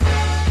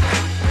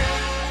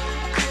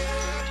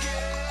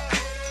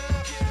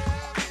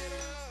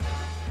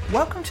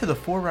Welcome to the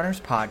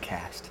Forerunners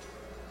Podcast.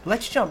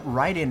 Let's jump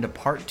right into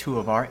part 2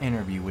 of our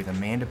interview with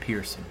Amanda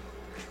Pearson,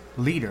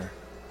 leader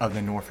of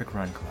the Norfolk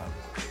Run Club.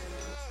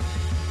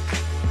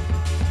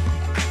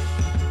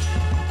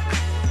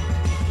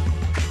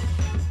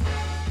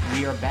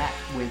 We are back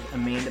with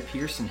Amanda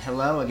Pearson.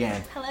 Hello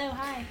again. Hello,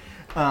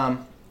 hi.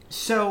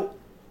 So,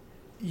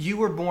 you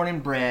were born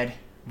and bred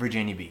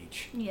Virginia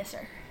Beach, Yes,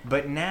 sir.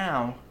 but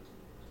now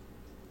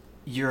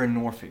you're a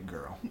Norfolk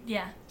girl.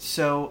 Yeah.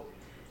 So,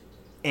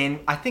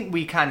 and I think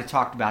we kind of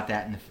talked about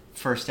that in the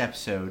first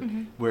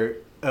episode, where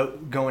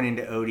going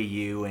into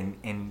ODU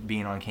and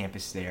being on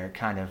campus there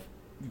kind of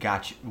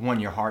won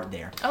your heart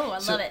there. Oh, I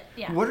love it.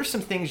 Yeah. What are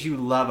some things you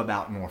love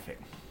about Norfolk?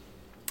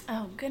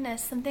 Oh,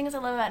 goodness. Some things I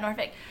love about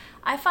Norfolk.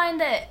 I find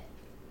that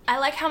I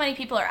like how many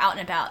people are out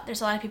and about.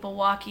 There's a lot of people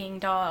walking,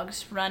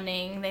 dogs,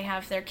 running. They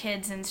have their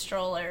kids in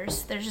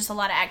strollers. There's just a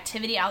lot of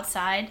activity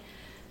outside,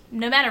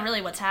 no matter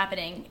really what's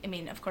happening. I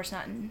mean, of course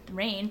not in the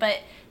rain,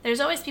 but there's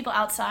always people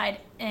outside,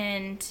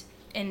 and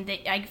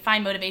I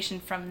find motivation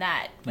from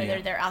that,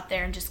 whether they're out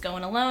there and just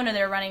going alone or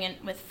they're running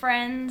with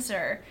friends,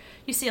 or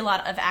you see a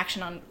lot of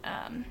action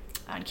on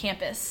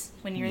campus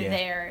when you're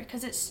there,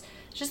 because it's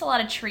just a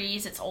lot of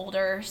trees. It's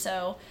older,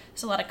 so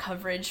there's a lot of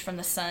coverage from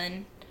the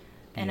sun.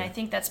 And I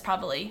think that's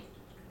probably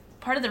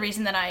part of the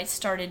reason that I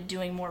started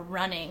doing more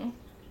running,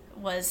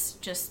 was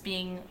just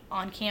being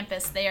on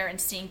campus there and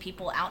seeing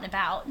people out and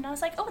about. And I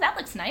was like, oh, that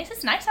looks nice.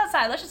 It's nice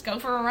outside. Let's just go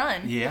for a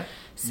run. Yeah.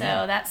 So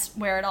that's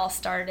where it all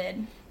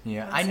started.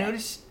 Yeah. I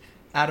noticed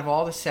out of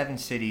all the 7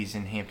 cities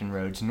in Hampton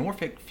Roads,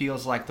 Norfolk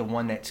feels like the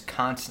one that's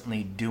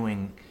constantly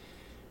doing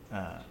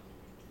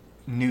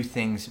new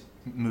things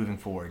moving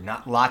forward.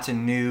 Not lots of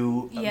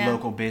new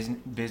local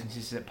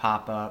businesses that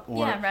pop up,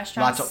 or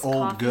restaurants, lots of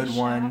old good shops.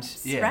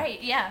 ones. Yeah,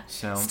 Right. Yeah.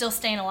 So still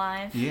staying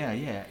alive.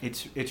 Yeah.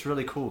 It's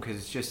really cool because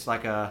it's just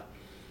like a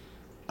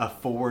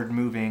forward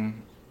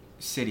moving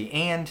city,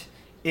 and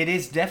it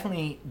is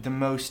definitely the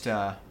most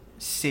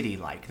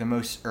city-like, the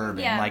most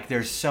urban. Yeah. Like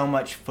there's so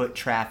much foot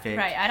traffic.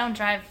 Right. I don't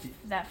drive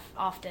that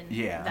often.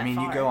 Yeah, that I mean,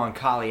 far. you go on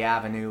Colley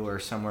Avenue or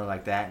somewhere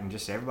like that, and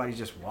just everybody's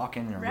just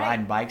walking and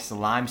riding bikes, the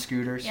Lime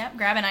scooters. Yep,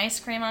 grabbing ice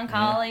cream on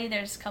Colley.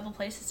 There's a couple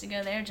places to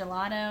go there.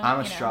 Gelato.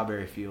 I'm a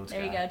Strawberry Fields guy.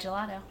 There you go,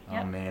 gelato.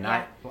 Yep. Oh man,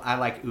 Yeah. I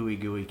like ooey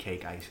gooey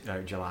cake ice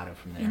gelato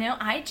from there. You know,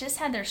 I just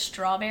had their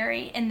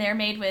strawberry, and they're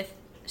made with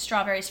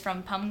strawberries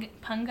from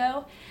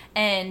Pungo,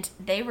 and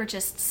they were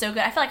just so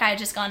good. I feel like I had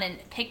just gone and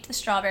picked the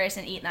strawberries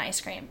and eaten the ice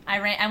cream. I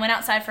went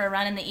outside for a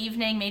run in the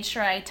evening, made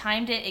sure I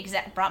timed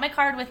it brought my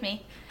card with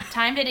me,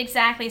 timed it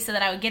exactly so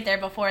that I would get there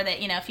before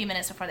they, a few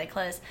minutes before they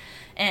close.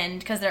 And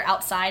because they're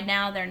outside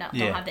now, don't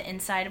have the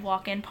inside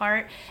walk-in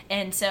part.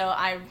 And so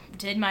I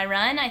did my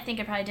run. I think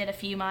I probably did a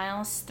few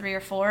miles, 3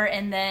 or 4,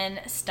 and then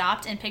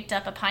stopped and picked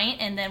up a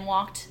pint and then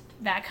walked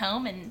back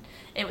home, and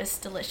it was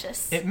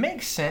delicious. It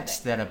makes sense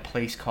that a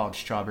place called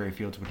Strawberry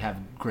Fields would have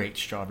great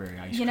strawberry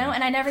ice cream.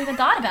 And I never even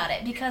thought about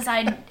it because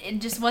it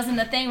just wasn't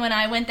the thing when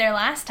I went there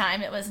last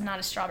time. It was not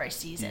a strawberry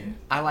season.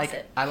 I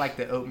like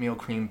the oatmeal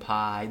cream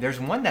pie. There's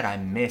one that I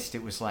missed.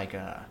 It was like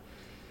a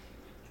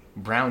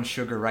brown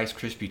sugar Rice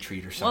Krispie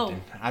treat or something.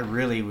 Whoa. I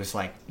really was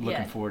like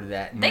looking forward to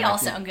that. And they all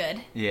sound good.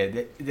 Yeah,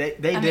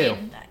 they do.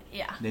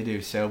 Yeah. They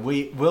do. So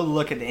we'll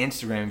look at the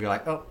Instagram and be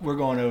like, oh, we're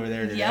going over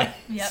there today.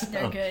 Yep, So,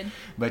 they're good.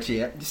 But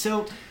yeah,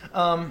 so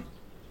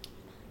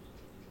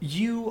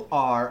you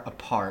are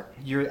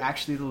you're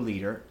actually the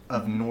leader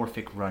of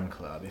Norfolk Run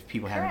Club, if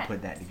people haven't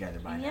put that together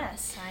by now.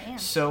 Yes, I am.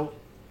 So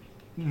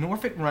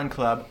Norfolk Run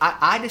Club,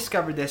 I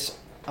discovered this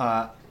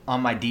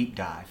on my deep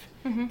dive,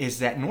 is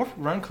that Norfolk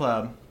Run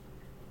Club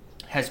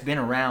has been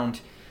around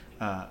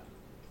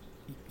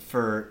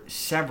for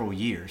several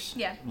years.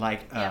 Yeah.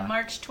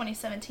 March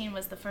 2017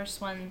 was the first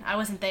one. I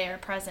wasn't there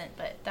present,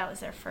 but that was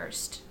their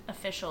first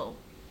official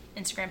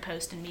Instagram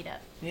post and meetup.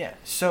 Yeah.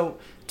 So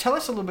tell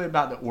us a little bit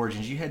about the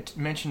origins. You had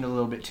mentioned a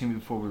little bit to me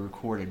before we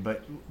recorded,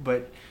 but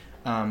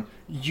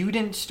you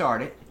didn't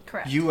start it.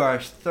 Correct. You are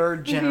a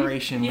third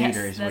generation Yes,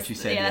 leader, is what you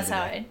said. Yeah, that's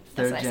how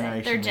Third I say.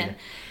 generation Third gen. leader.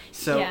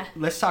 So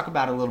let's talk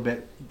about a little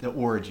bit the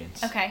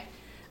origins. Okay.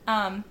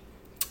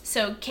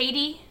 So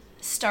Katie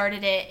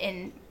started it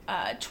in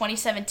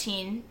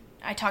 2017.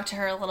 I talked to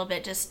her a little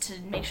bit just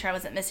to make sure I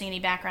wasn't missing any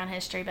background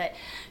history, but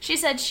she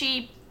said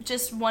she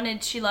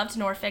loved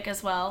Norfolk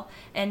as well,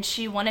 and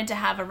she wanted to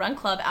have a run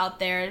club out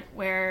there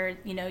where,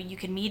 you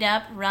could meet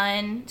up,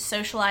 run,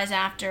 socialize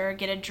after,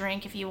 get a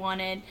drink if you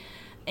wanted.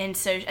 And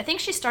so I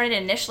think she started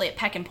initially at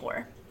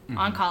Peckinpah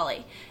on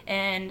Colley,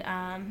 and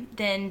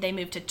then they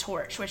moved to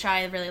Torch, which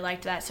I really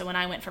liked that. So when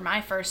I went for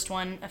my first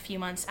one a few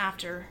months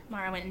after,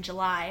 I went in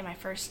July, my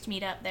first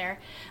meetup there,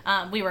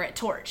 we were at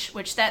Torch,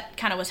 which that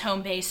kind of was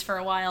home base for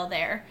a while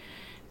there,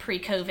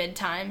 pre-COVID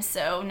times.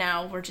 So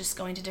now we're just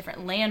going to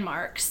different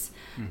landmarks.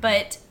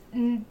 But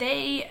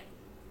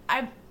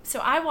I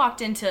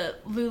walked into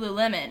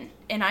Lululemon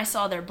and I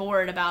saw their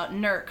board about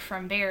NERC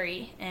from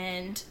Barry,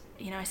 and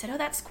I said, oh,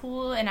 that's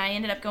cool. And I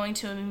ended up going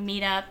to a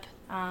meetup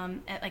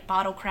at like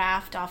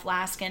Bottlecraft off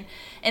Laskin,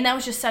 and that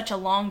was just such a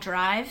long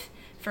drive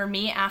for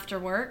me after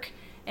work.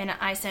 And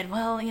I said,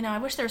 well, I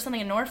wish there was something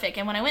in Norfolk.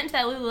 And when I went into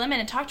that Lululemon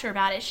and talked to her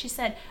about it, she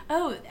said,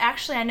 oh,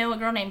 actually, I know a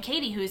girl named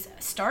Katie who's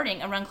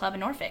starting a run club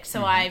in Norfolk.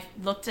 So I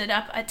looked it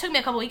up. It took me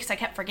a couple weeks. I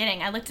kept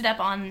forgetting. I looked it up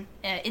on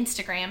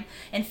Instagram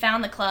and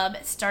found the club,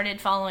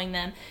 started following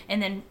them,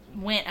 and then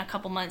went a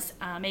couple months,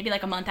 maybe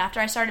like a month after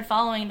I started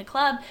following the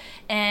club.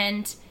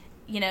 And,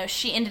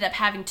 she ended up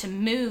having to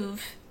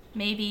move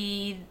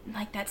maybe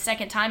like that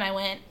second time I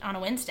went on a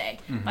Wednesday.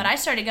 But I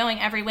started going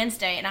every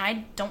Wednesday, and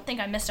I don't think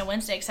I missed a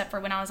Wednesday except for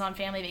when I was on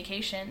family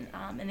vacation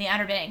in the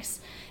Outer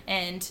Banks.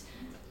 And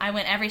I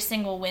went every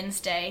single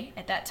Wednesday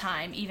at that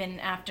time, even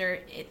after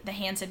the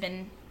hands had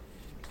been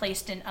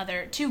placed in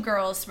two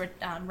girls were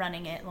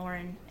running it,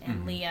 Lauren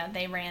and Leah.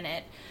 They ran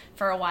it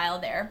for a while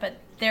there, but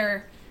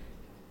their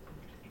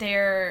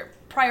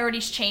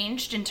priorities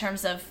changed in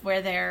terms of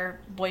where their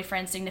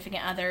boyfriends,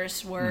 significant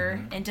others were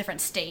in different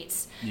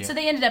states. Yeah. So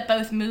they ended up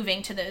both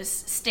moving to those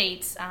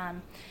states.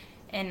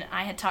 And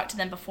I had talked to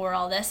them before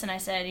all this, and I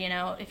said,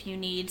 if you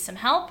need some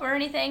help or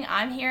anything,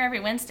 I'm here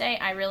every Wednesday.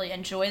 I really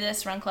enjoy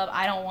this run club.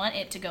 I don't want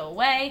it to go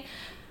away.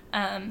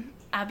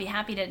 I'd be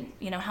happy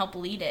to, help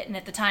lead it. And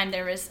at the time,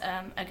 there was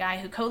a guy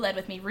who co-led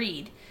with me,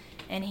 Reed,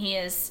 and he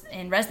is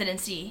in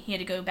residency. He had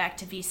to go back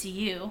to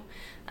VCU.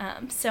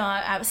 So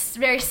I was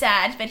very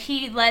sad, but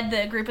he led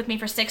the group with me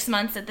for 6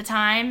 months at the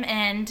time,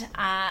 and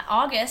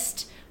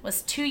August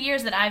was 2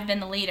 years that I've been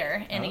the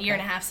leader, and a year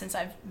and a half since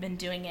I've been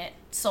doing it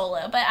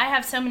solo. But I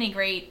have so many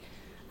great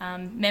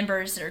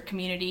members or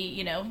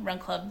community,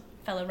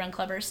 fellow run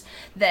clubbers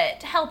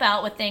that help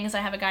out with things. I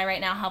have a guy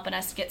right now helping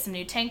us get some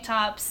new tank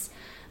tops.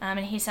 And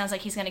he sounds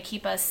like he's going to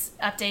keep us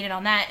updated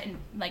on that. And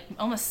like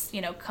almost,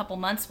 a couple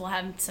months we'll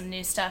have some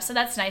new stuff. So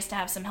that's nice to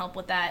have some help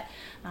with that.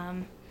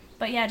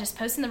 But yeah, just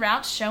posting the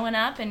routes, showing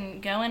up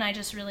and going. I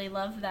just really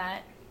love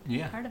that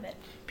part of it.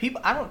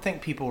 I don't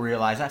think people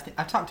realize,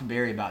 I've talked to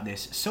Barry about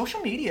this. Social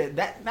media,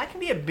 that can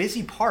be a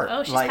busy part.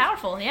 Oh, she's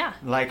powerful, yeah.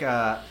 Like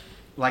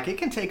it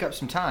can take up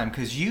some time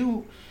because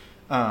you,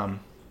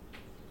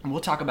 we'll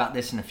talk about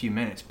this in a few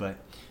minutes, but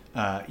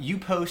you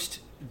post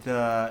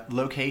the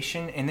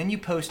location and then you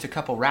post a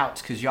couple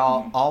routes because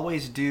y'all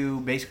always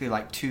do basically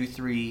like 2,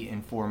 3,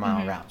 and 4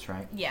 mile routes,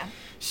 right? Yeah.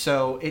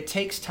 So it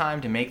takes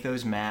time to make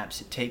those maps.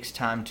 It takes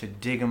time to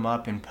dig them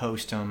up and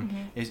post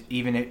them,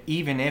 even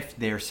if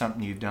there's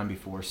something you've done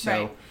before.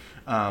 So,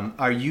 right.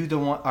 Are you the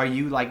one? Are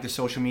you like the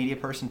social media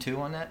person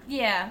too on that?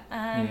 Yeah.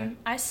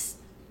 I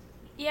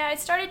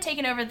started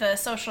taking over the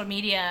social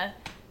media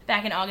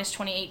back in August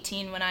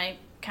 2018 when I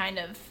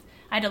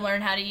had to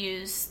learn how to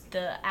use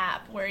the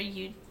app where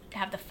you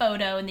have the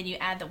photo and then you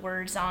add the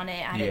words on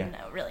it. I didn't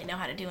really know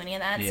how to do any of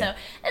that. So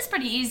it's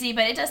pretty easy,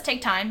 but it does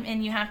take time,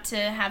 and you have to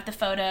have the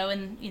photo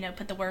and,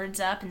 put the words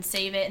up and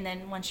save it, and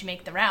then once you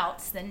make the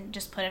routes, then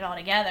just put it all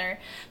together.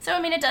 So,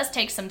 it does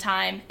take some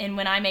time, and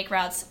when I make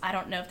routes, I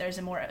don't know if there's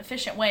a more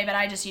efficient way, but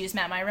I just use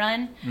Map My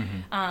Run,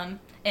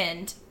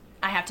 and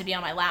I have to be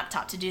on my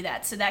laptop to do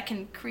that. So that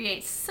can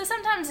create... So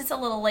sometimes it's a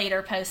little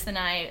later post than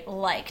I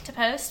like to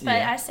post, but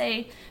I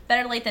say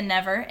better late than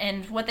never.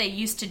 And what they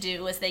used to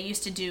do was they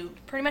used to do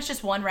pretty much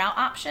just one route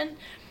option,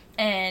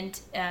 and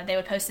they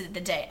would post it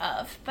the day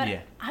of. But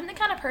I'm the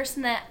kind of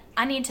person that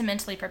I need to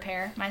mentally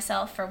prepare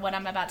myself for what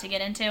I'm about to get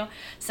into.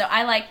 So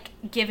I like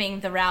giving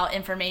the route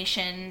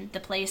information, the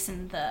place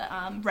and the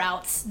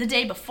routes the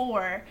day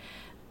before,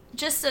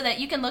 just so that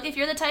you can look, if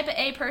you're the type of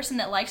A person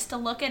that likes to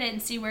look at it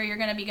and see where you're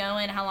going to be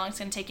going, how long it's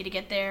going to take you to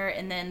get there,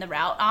 and then the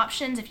route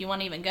options, if you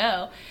want to even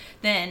go,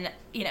 then,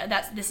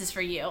 this is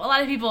for you. A lot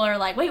of people are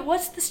like, wait,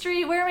 what's the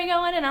street? Where are we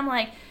going? And I'm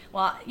like,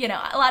 well,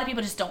 a lot of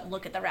people just don't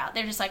look at the route.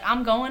 They're just like,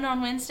 I'm going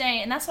on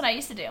Wednesday. And that's what I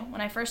used to do.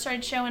 When I first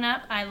started showing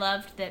up, I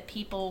loved that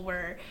people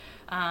were...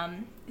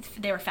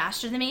 they were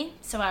faster than me,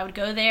 so I would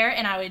go there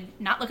and I would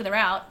not look at the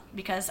route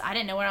because I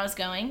didn't know where I was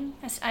going.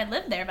 I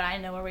lived there, but I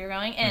didn't know where we were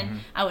going, and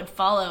I would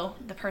follow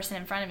the person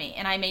in front of me,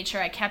 and I made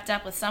sure I kept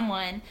up with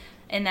someone,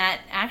 and that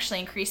actually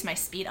increased my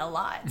speed a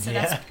lot. So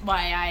that's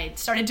why I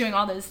started doing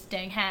all those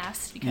dang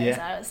halves, because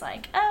I was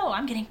like, oh,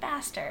 I'm getting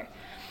faster.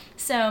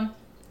 So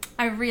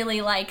I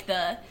really like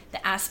the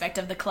aspect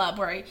of the club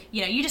where,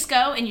 you just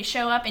go and you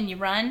show up and you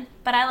run,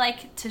 but I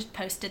like to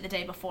post it the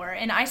day before,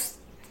 and I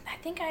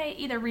think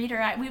either Reed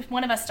or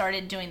one of us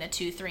started doing the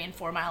 2, 3, and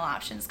 4 mile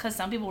options because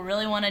some people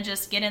really want to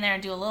just get in there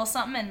and do a little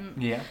something,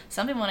 and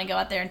some people want to go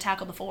out there and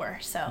tackle the 4.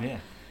 So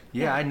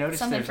I noticed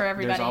something for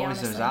everybody. There's always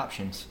honestly. those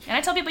options. And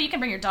I tell people you can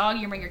bring your dog,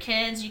 you can bring your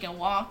kids, you can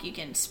walk, you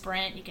can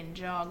sprint, you can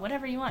jog,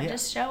 whatever you want.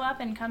 Just show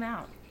up and come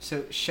out.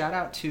 So shout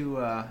out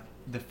to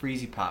the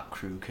Freezy Pop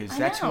crew, because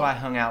that's who I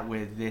hung out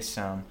with this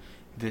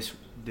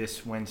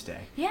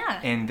Wednesday.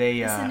 Yeah. And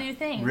they it's a new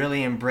thing.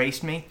 really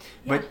embraced me.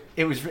 But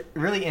it was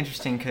really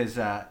interesting because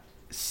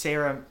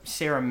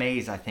Sarah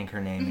Mays, I think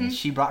her name is,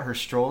 she brought her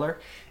stroller,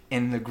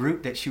 and the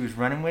group that she was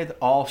running with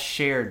all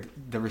shared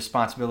the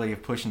responsibility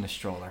of pushing the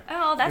stroller.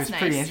 Oh, that's nice. It was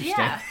pretty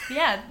interesting.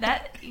 Yeah,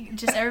 that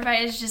just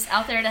everybody is just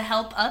out there to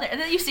help others.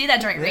 You see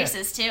that during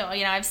races too.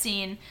 I've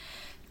seen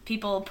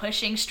people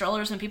pushing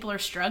strollers when people are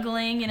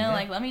struggling,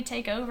 like, let me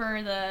take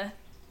over the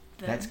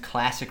That's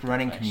classic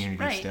running push.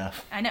 community Right.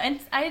 stuff. I know. And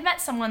I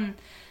met someone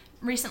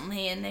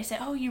recently, and they said,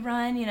 "Oh, you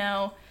run, you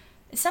know."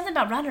 It's something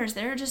about runners.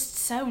 They're just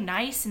so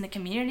nice, and the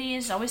community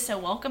is always so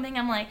welcoming.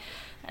 I'm like,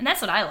 and that's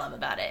what I love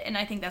about it. And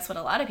I think that's what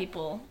a lot of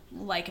people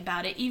like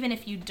about it. Even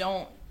if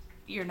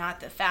you're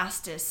not the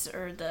fastest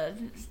or the,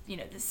 you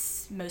know,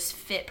 this most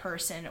fit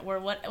person or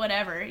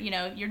whatever, you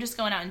know, you're just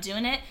going out and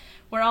doing it.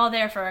 We're all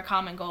there for a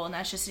common goal, and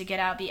that's just to get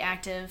out, be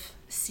active,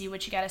 see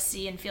what you got to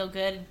see, and feel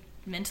good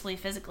mentally,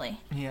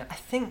 physically. Yeah, I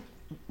think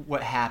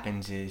what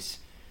happens is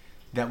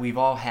that we've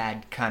all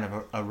had kind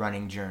of a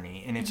running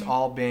journey, and it's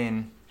all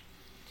been,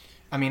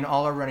 I mean,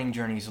 all our running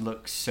journeys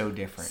look so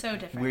different. So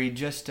different. We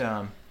just,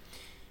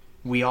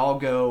 we all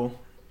go,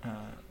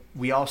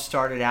 we all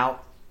started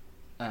out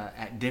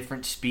at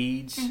different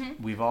speeds.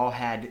 We've all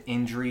had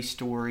injury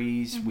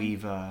stories.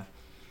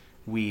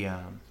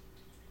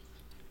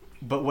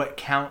 But what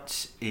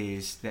counts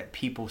is that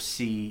people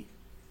see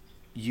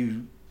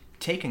you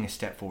taking a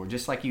step forward,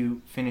 just like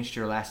you finished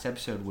your last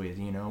episode with,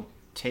 you know,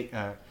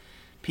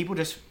 people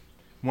just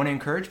want to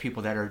encourage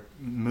people that are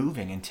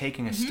moving and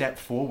taking a step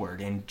forward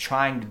and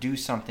trying to do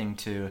something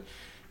to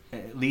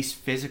at least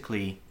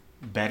physically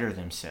better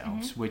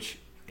themselves, which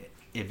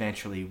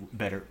eventually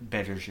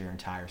betters your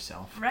entire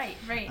self. Right.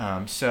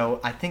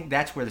 So I think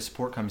that's where the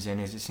support comes in.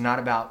 Is it's not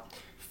about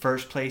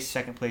first place,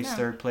 second place,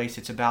 third place.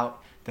 It's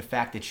about the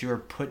fact that you're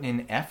putting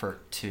in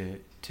effort to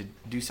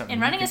do something.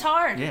 And running is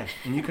hard. Yeah,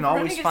 and you can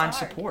always find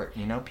support.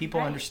 You know, people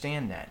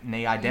understand that, and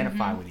they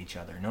identify with each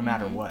other no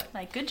matter what.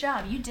 Like, good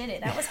job, you did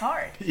it. That was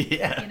hard.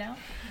 Yeah. You know.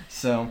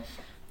 So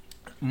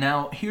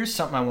now here's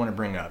something I want to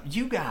bring up.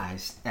 You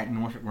guys at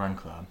Norfolk Run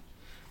Club,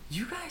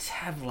 you guys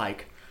have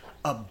like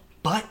a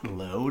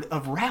buttload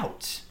of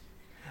routes.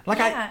 Like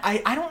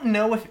I don't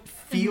know if it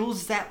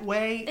feels that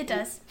way. It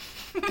does.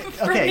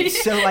 Okay,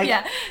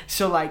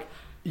 so like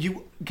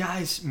you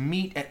guys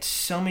meet at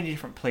so many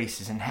different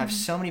places and have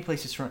so many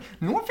places to run.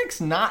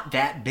 Norfolk's not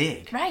that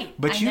big. Right.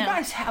 But you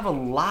guys have a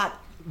lot.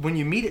 When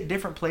you meet at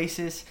different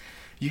places,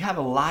 you have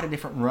a lot of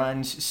different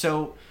runs.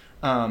 So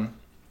I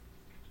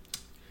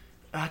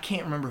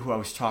can't remember who I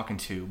was talking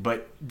to,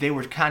 but they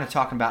were kind of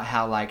talking about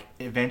how like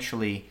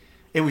eventually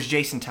it was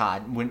Jason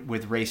Todd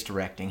with race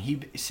directing. He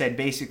said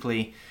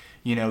basically,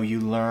 you know, you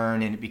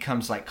learn and it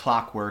becomes like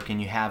clockwork,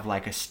 and you have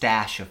like a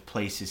stash of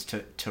places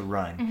to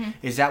run.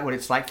 Is that what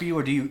it's like for you,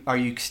 or are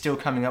you still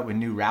coming up with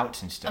new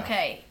routes and stuff?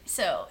 Okay,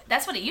 so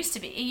that's what it used to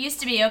be. It used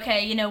to be,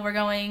 okay, you know, we're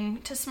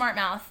going to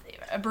Smartmouth,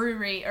 a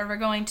brewery, or we're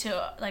going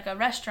to like a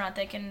restaurant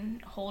that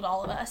can hold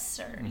all of us,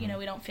 or you know,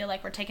 we don't feel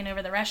like we're taking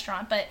over the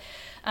restaurant. But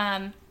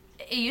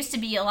it used to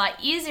be a lot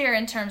easier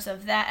in terms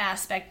of that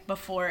aspect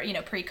before, you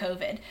know,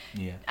 pre-COVID.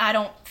 Yeah. I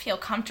don't feel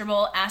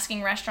comfortable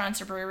asking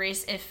restaurants or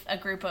breweries if a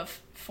group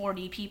of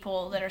 40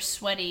 people that are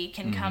sweaty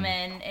can come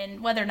in,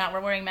 and whether or not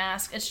we're wearing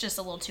masks, it's just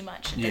a little too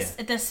much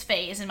at this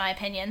phase, in my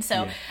opinion.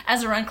 So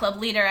as a run club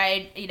leader,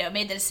 I, you know,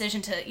 made the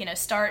decision to, you know,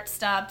 stop,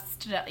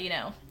 you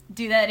know,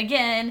 do that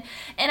again.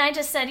 And I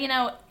just said, you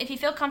know, if you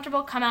feel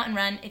comfortable, come out and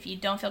run. If you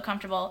don't feel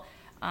comfortable,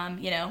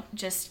 you know,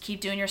 just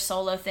keep doing your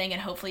solo thing,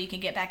 and hopefully you can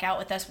get back out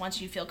with us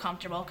once you feel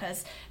comfortable,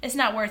 because it's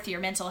not worth your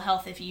mental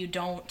health if you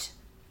don't,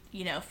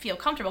 you know, feel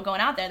comfortable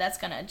going out there. That's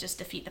going to just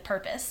defeat the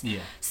purpose. Yeah.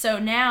 So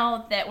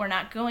now that we're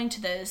not going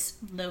to those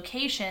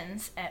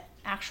locations at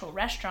actual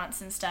restaurants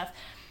and stuff,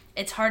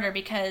 it's harder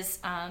because,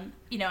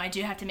 you know, I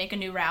do have to make a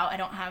new route. I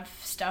don't have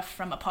stuff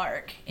from a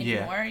park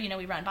anymore. Yeah. You know,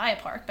 we run by a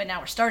park, but now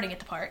we're starting at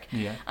the park.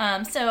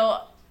 Yeah.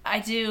 So I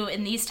do,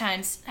 in these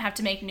times, have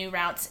to make new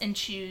routes and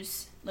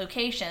choose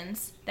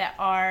locations that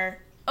are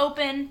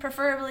open,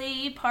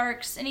 preferably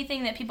parks,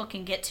 anything that people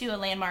can get to, a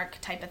landmark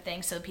type of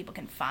thing, so people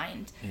can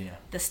find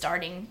the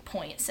starting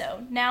point.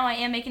 So now I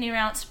am making new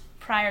routes.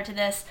 Prior to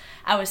this,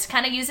 I was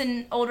kind of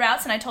using old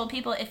routes, and I told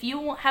people, if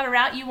you have a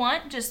route you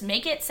want, just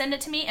make it, send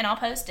it to me, and I'll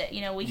post it. You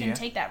know, we can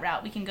take that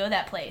route. We can go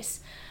that place.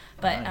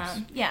 But,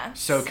 nice.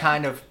 So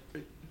kind of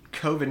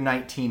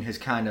COVID-19 has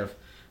kind of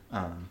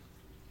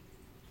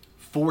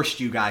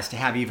forced you guys to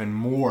have even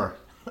more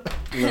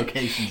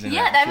locations in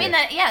I mean,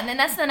 and then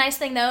that's the nice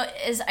thing, though,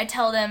 is I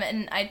tell them,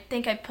 and I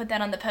think I put that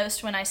on the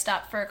post when I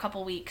stopped for a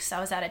couple weeks. I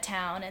was out of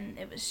town, and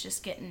it was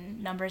just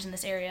getting numbers in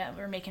this area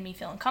were making me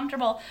feel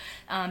uncomfortable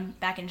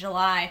back in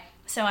July.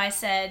 So I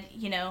said,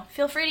 you know,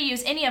 feel free to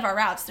use any of our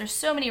routes. There's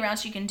so many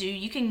routes you can do.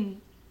 You can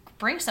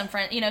bring some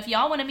friends. You know, if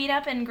y'all want to meet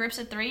up in groups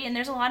of 3, and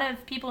there's a lot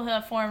of people who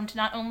have formed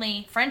not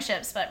only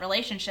friendships but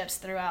relationships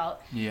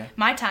throughout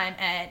my time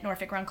at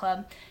Norfolk Run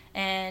Club.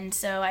 And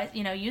so I,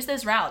 you know, use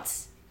those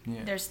routes.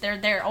 Yeah.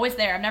 They're always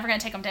there. I'm never going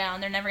to take them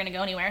down. They're never going to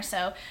go anywhere.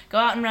 So go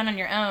out and run on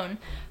your own.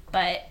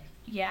 But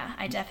yeah,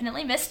 I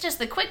definitely miss just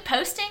the quick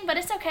posting, but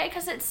it's okay,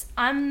 because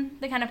I'm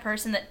the kind of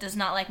person that does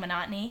not like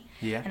monotony.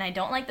 Yeah. And I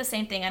don't like the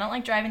same thing. I don't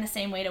like driving the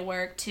same way to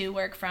work,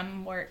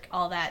 from work,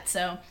 all that.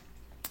 So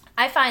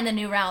I find the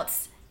new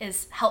routes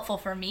is helpful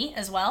for me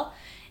as well.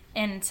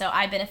 And so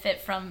I benefit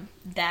from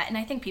that. And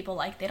I think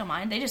people they don't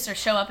mind. They just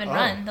show up and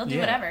run. They'll do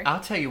whatever. I'll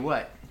tell you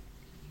what.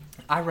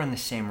 I run the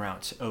same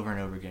routes over and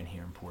over again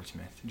here in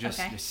Portsmouth. Just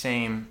the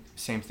same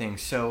thing.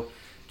 So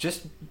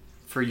just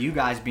for you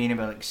guys being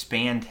able to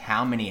expand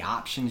how many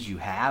options you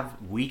have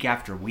week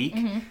after week,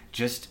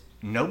 just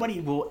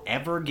nobody will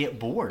ever get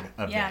bored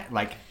of that,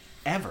 like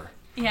ever.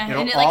 Yeah,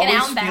 it'll and like an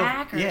out feel,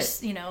 back or, a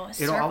circle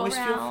it'll always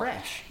route. feel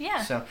fresh.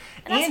 Yeah, so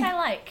and that's what I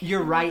like.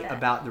 You're right that.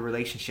 about the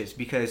relationships,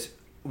 because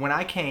when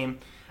I came,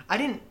 I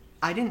didn't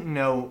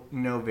know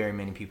very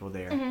many people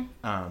there.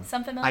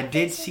 Some familiar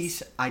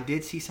faces? I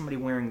did see somebody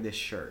wearing this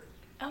shirt.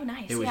 Oh,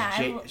 nice. It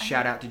was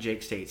shout out to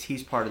Jake States.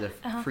 He's part of the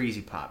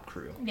Freezy Pop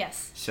crew.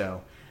 Yes.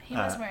 So he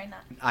was wearing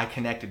that. I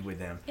connected with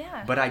them.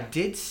 Yeah. But I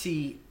did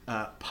see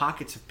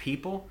pockets of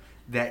people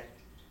that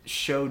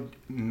showed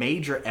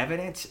major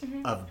evidence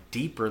of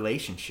deep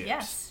relationships.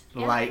 Yes.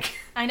 Yeah. Like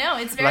I know,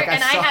 it's very, I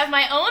have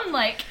my own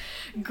like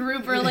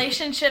group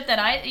relationship that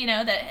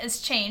that has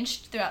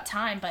changed throughout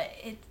time, but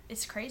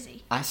it's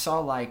crazy. I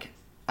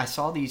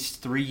saw these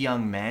 3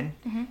 young men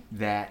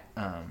that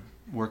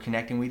were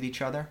connecting with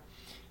each other,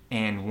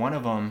 and one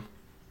of them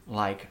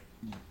like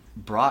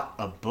brought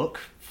a book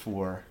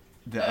for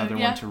the other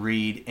one to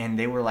read, and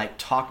they were like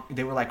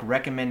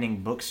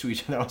recommending books to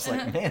each other. I was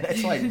like, man,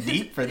 that's like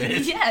deep for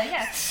this.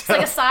 Yeah. So,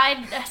 it's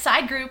like a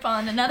side group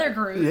on another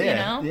group,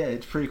 Yeah,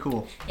 it's pretty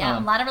cool. Yeah, a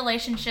lot of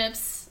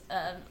relationships,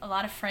 a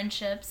lot of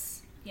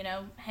friendships,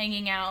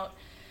 hanging out.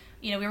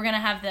 We were going to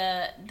have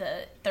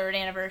the 3rd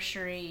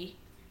anniversary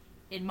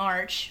in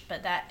March,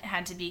 but that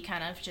had to be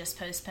kind of just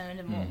postponed,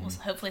 and we'll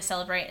hopefully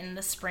celebrate in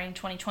the spring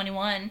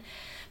 2021.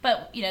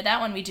 But, that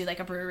one we do like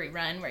a brewery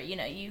run where,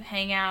 you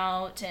hang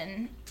out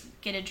and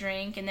get a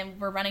drink, and then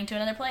we're running to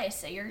another place.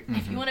 So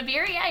if you want a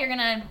beer, you're going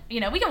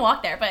to, we can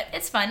walk there, but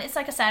it's fun. It's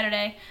like a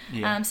Saturday.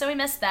 Yeah. So we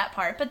missed that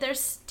part. But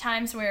there's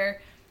times where,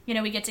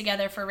 we get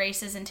together for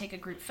races and take a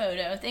group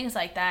photo, things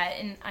like that.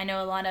 And I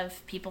know a lot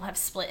of people have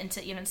split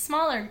into even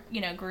smaller,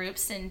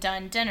 groups and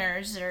done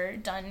dinners or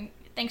done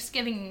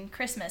Thanksgiving,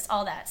 Christmas,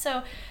 all that.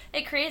 So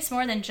it creates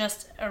more than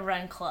just a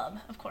run club,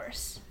 of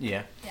course.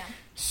 Yeah. Yeah.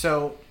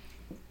 So,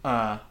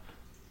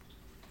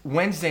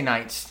 Wednesday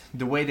nights,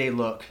 the way they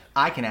look,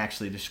 I can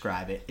actually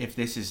describe it. If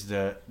this is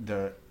the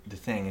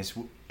thing, is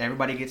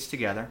everybody gets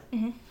together,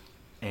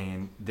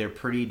 and they're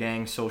pretty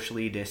dang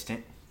socially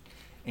distant,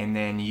 and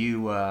then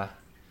you,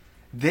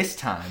 this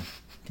time,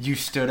 you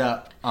stood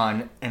up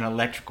on an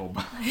electrical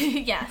box.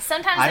 Yeah,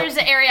 sometimes there's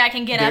an area I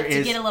can get up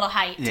to get a little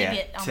height to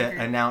get on the group.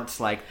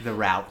 Announce like the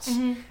routes,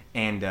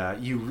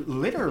 and you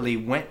literally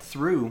went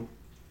through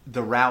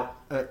the route,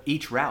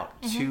 each route,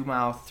 2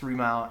 mile, 3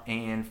 mile,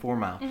 and 4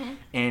 mile,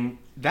 and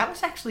that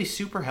was actually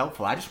super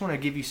helpful. I just want to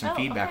give you some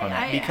feedback on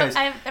that, because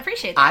I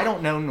appreciate that. I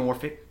don't know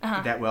Norfolk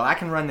that well. I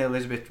can run the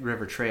Elizabeth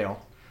River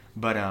Trail,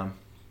 but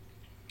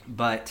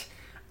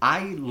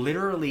I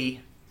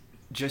literally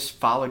just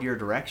followed your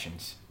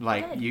directions,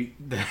 like Good. you.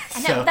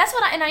 I know, that's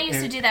what I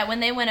used to do that when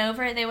they went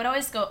over it. They would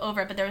always go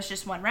over it, but there was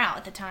just one route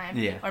at the time,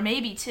 or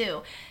maybe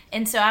 2,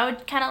 and so I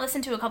would kind of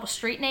listen to a couple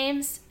street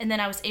names, and then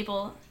I was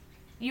able.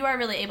 You are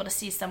really able to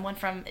see someone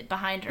from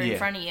behind or in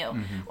front of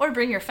you, or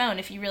bring your phone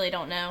if you really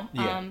don't know.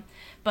 Yeah.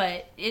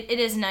 But it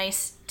is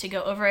nice to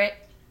go over it.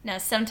 Now,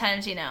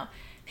 sometimes,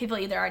 people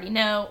either already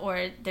know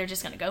or they're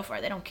just going to go for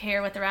it. They don't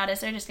care what the route is.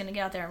 They're just going to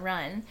get out there and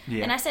run.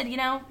 Yeah. And I said,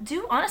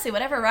 do honestly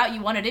whatever route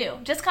you want to do.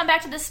 Just come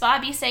back to this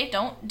spot. Be safe.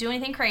 Don't do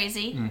anything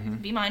crazy.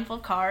 Be mindful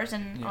of cars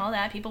and all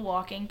that, people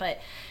walking.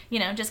 But,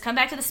 just come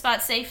back to the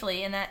spot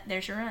safely, and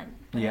there's your run.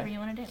 Whatever you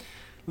want to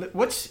do.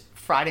 What's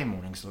Friday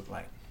mornings look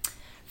like?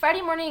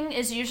 Friday morning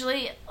is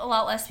usually a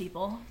lot less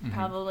people,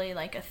 probably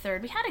like a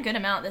third. We had a good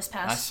amount this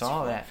past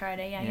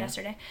Friday,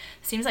 yesterday.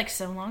 Seems like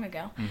so long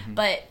ago.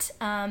 But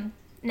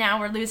now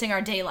we're losing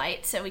our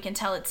daylight, so we can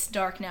tell it's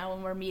dark now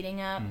when we're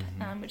meeting up,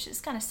 which is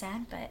kind of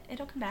sad, but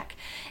it'll come back.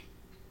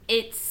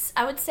 It's,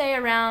 I would say,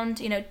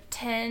 around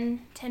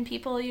 10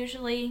 people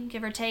usually,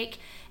 give or take,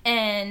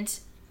 and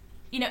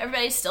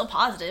everybody's still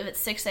positive. It's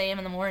 6 a.m.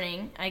 in the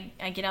morning.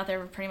 I get out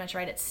there pretty much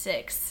right at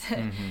 6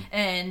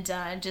 and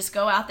just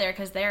go out there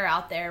because they're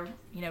out there,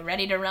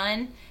 ready to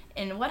run.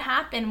 And what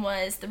happened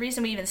was, the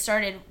reason we even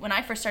started, when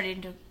I first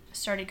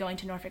started going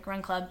to Norfolk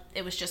Run Club,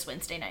 it was just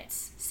Wednesday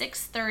nights.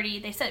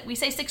 6:30. We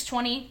say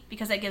 6:20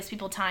 because that gives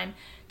people time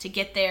to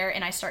get there,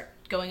 and I start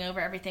going over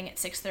everything at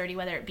 6:30,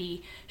 whether it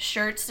be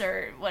shirts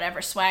or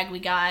whatever swag we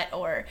got,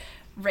 or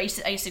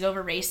races. I used to go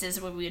over races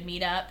where we would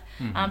meet up,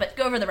 but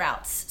go over the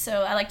routes.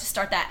 So I like to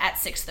start that at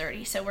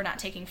 6:30, so we're not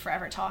taking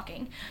forever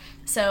talking.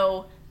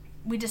 So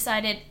we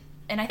decided,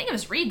 and I think it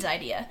was Reed's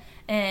idea,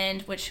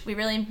 and which we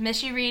really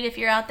miss you, Reed, if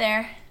you're out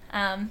there.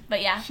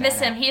 But yeah, miss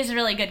him. He is a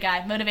really good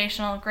guy,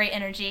 motivational, great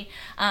energy.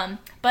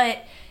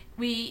 But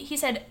he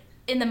said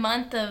in the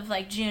month of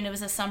like June, it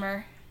was a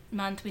summer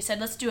month, we said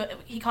let's do it.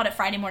 He called it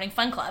Friday Morning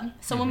Fun Club.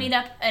 So we'll meet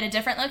up at a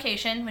different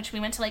location, which we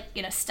went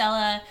to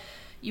Stella,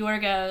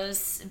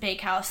 Yorgos,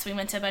 Bakehouse. We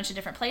went to a bunch of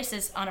different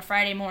places on a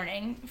Friday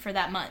morning for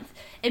that month,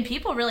 and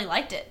people really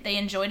liked it. They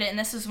enjoyed it, and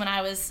this was when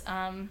I was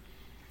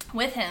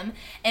with him,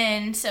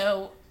 and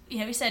so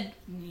we said,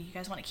 you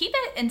guys want to keep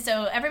it? And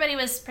so everybody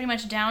was pretty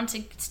much down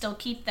to still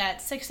keep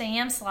that 6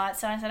 a.m. slot.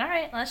 So I said, all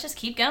right, let's just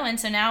keep going.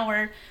 So now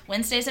we're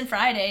Wednesdays and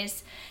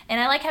Fridays. And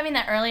I like having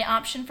that early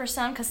option for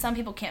some, because some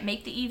people can't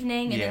make the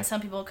evening, and then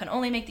some people can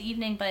only make the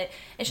evening. But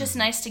it's just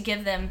nice to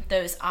give them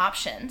those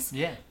options.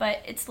 Yeah.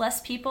 But it's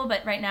less people.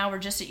 But right now we're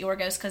just at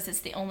Yorgos because it's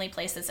the only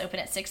place that's open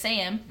at 6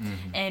 a.m.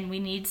 And we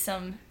need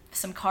some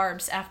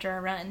carbs after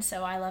a run.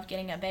 So I love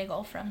getting a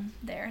bagel from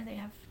there. They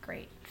have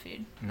great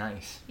food.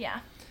 Nice. Yeah.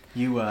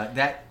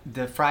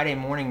 The Friday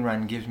morning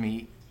run gives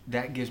me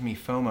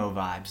FOMO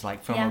vibes,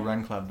 like FOMO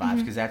Run Club vibes,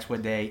 because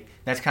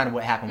that's kind of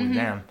what happened with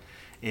them,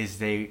 is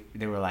they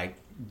were like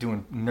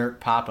doing NERC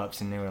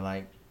pop-ups, and they were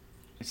like,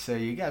 so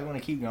you guys want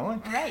to keep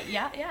going? Right.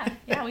 Yeah.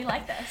 We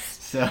like this.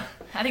 So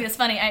I think it's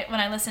funny.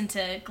 When I listened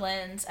to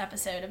Glenn's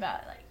episode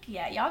about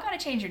y'all got to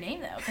change your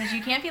name though, because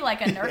you can't be like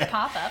a NERC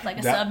pop-up, like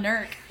a sub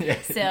NERC.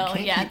 Yeah. So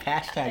you can't keep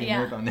hashtagging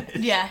NERC on this.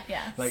 Yeah.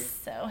 Like,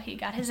 so he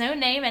got his own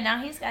name, and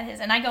now he's got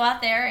his. And I go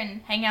out there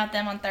and hang out with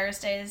them on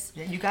Thursdays.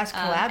 Yeah, you guys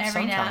collab every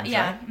sometimes,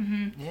 now. right?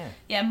 Mm-hmm. Yeah.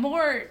 Yeah,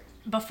 more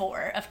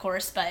before, of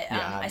course, but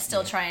I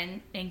still yeah. try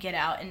and get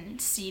out and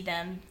see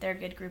them. They're a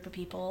good group of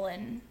people,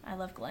 and I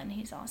love Glenn.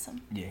 He's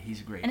awesome. Yeah,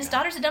 he's a great And his guy.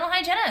 daughter's a dental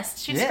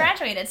hygienist. She just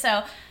graduated,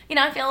 so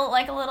I feel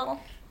like a little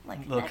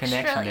extra,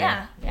 connection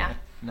there. Yeah.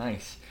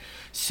 Nice.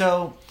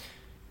 So,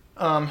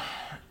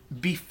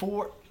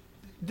 before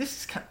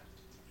this is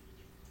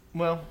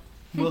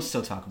we'll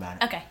still talk about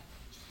it. Okay.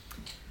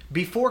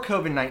 Before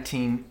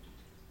COVID-19,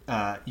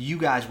 you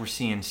guys were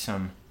seeing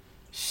some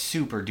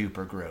super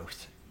duper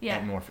growth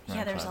at Norfolk Run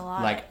Club. There's a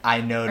lot. Like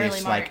I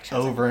noticed, March,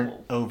 over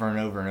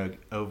and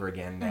over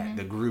again that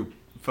the group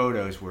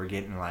photos were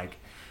getting like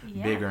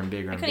bigger and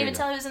bigger. I couldn't even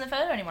tell who was in the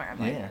photo anymore. I'm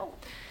like, oh.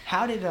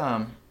 How did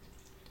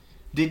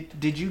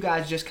you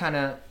guys just kind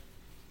of?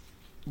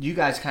 You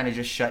guys kind of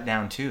just shut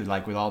down too,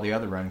 like with all the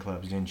other run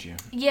clubs, didn't you?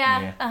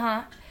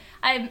 Yeah.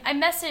 I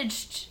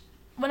messaged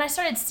when I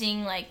started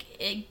seeing like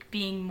it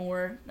being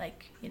more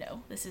like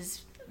this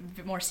is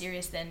more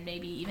serious than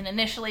maybe even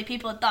initially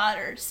people had thought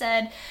or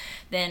said.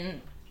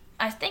 Then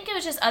I think it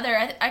was just other.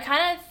 I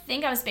kind of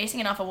think I was basing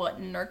it off of what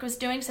NERC was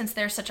doing, since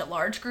they're such a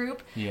large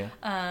group. Yeah.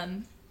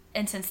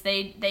 And since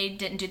they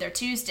didn't do their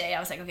Tuesday, I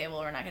was like, okay,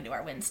 well, we're not going to do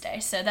our Wednesday.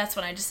 So that's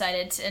when I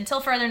decided to,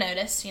 until further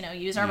notice,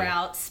 use our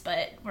routes,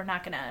 but we're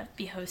not going to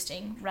be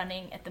hosting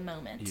running at the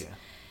moment. Yeah.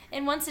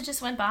 And once it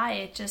just went by,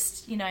 it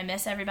just, I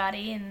miss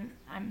everybody, and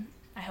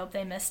I hope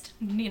they missed,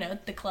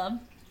 the club,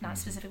 not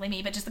specifically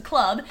me, but just the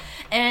club.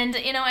 And,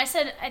 I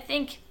said, I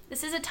think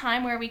this is a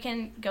time where we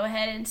can go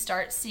ahead and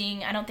start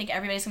seeing. I don't think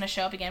everybody's going to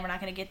show up again. We're not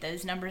going to get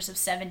those numbers of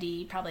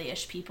 70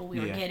 probably-ish people we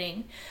were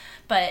getting.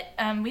 But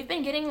we've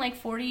been getting like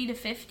 40 to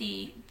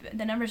 50.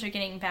 The numbers are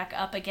getting back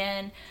up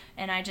again.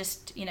 And I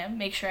just,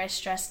 make sure I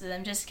stress to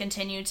them, just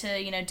continue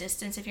to,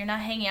 distance. If you're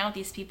not hanging out with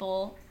these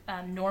people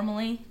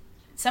normally,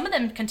 some of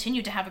them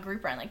continue to have a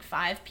group run, like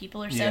 5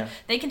 people or so. Yeah.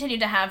 They continue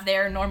to have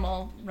their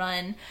normal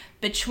run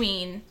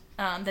between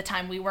the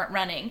time we weren't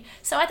running.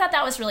 So I thought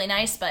that was really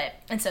nice,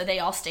 and so they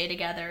all stay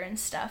together and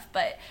stuff.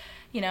 But,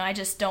 I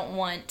just don't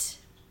want,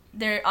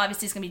 there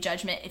obviously is going to be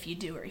judgment if you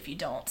do or if you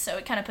don't. So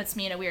it kind of puts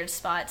me in a weird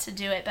spot to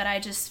do it. But I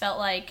just felt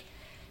like,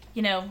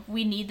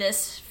 we need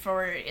this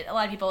for, a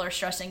lot of people are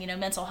stressing,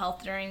 mental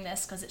health during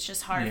this, because it's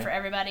just hard for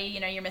everybody.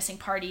 You're missing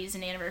parties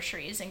and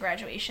anniversaries and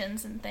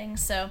graduations and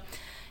things. So,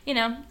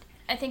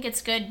 I think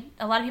it's good.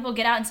 A lot of people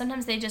get out, and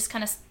sometimes they just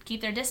kind of keep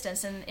their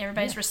distance, and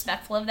everybody's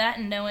respectful of that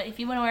and know it. If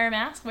you want to wear a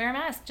mask, wear a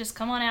mask. Just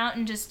come on out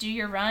and just do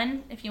your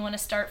run. If you want to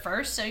start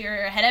first, so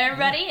you're ahead of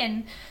everybody,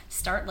 and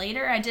start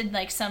later. I did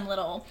like some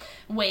little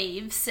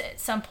waves at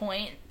some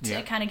point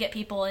to kind of get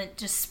people and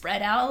just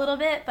spread out a little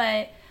bit.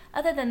 But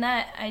other than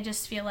that, I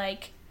just feel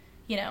like,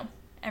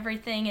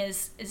 everything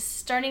is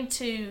starting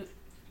to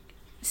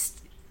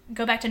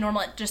go back to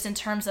normal, just in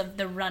terms of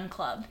the run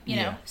club.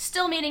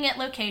 Still meeting at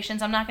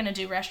locations. I'm not going to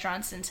do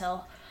restaurants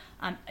until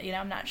I'm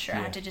not sure. I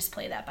have to just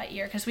play that by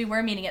ear, because we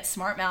were meeting at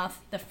Smartmouth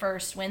the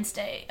first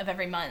Wednesday of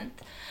every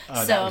month.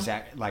 Oh, so that was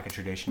like a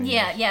tradition.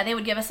 Yeah, they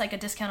would give us like a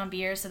discount on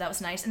beer, so that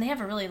was nice. And they have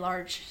a really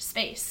large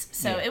space,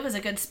 so it was a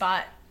good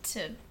spot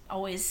to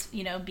always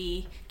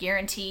be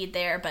guaranteed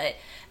there. But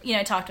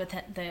I talked with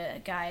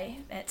the guy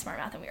at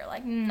Smartmouth, and we were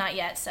like, not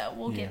yet. So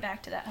we'll get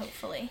back to that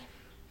hopefully.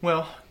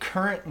 Well,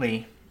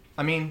 currently,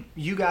 I mean,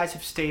 you guys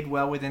have stayed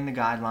well within the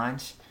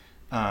guidelines.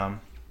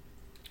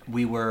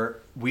 We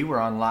were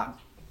on lock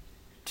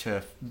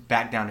to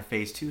back down to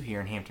phase 2 here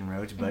in Hampton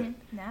Roads, but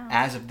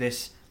as of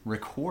this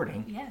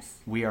recording,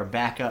 we are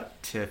back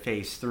up to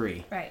phase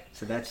 3. Right.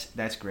 So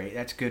that's great.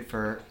 That's good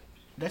for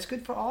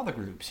all the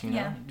groups,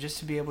 just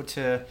to be able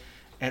to,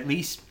 at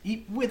least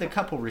with a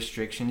couple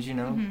restrictions,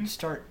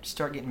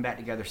 start getting back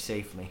together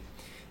safely,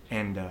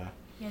 and.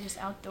 Just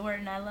outdoor,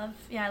 and I love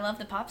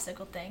the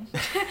popsicle thing.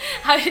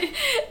 I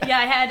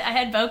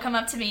had Bo come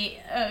up to me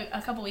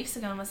a couple weeks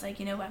ago and was like,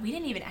 what, we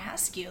didn't even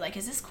ask you, like,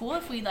 is this cool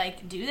if we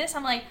like do this?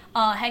 I'm like,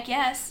 heck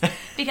yes,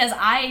 because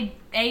I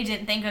A,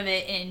 didn't think of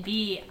it, and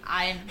B,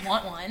 I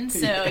want one.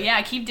 So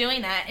I keep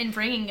doing that and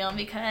bringing them,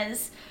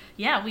 because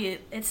Yeah,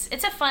 it's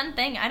a fun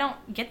thing. I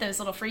don't get those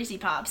little freezy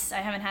pops. I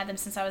haven't had them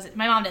since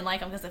my mom didn't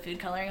like them because of the food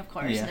coloring, of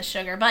course, and the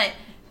sugar. But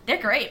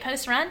they're great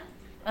post run.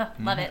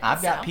 Love it.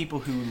 I've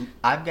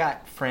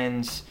got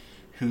friends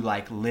who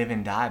like live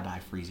and die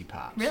by freezy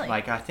pops. Really?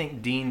 Like I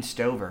think Dean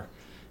Stover,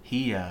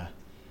 he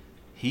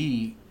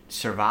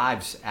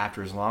survives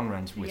after his long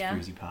runs with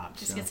freezy pops.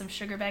 Just get some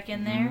sugar back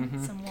in there,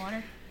 some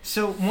water.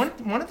 So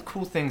one of the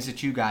cool things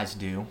that you guys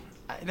do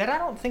that I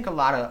don't think a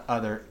lot of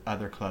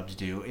other clubs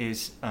do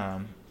is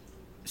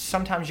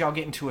sometimes y'all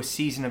get into a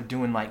season of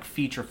doing like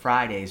feature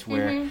Fridays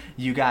where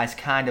you guys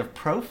kind of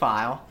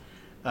profile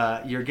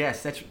your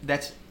guests.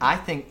 That's I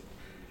think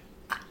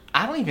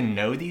I don't even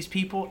know these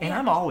people, and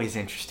I'm always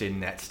interested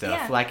in that stuff.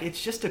 Yeah. Like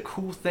it's just a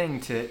cool thing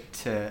to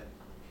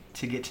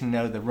get to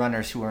know the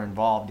runners who are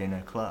involved in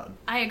a club.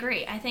 I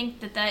agree. I think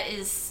that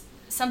is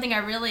something I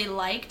really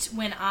liked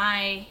when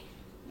I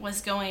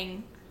was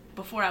going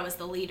before I was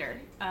the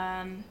leader.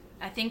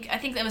 I think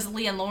that was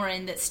Lee and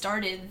Lauren that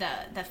started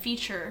the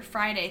feature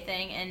Friday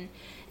thing,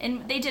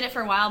 and they did it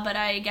for a while, but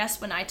I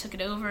guess when I took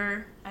it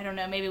over, I don't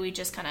know, maybe we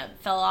just kind of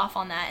fell off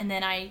on that, and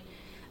then I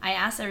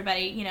asked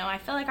everybody, I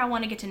feel like I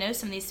want to get to know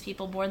some of these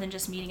people more than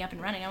just meeting up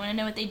and running. I want to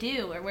know what they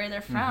do or where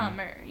they're from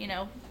or,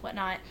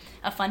 whatnot,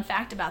 a fun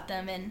fact about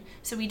them, and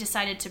so we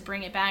decided to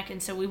bring it back,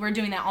 and so we were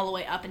doing that all the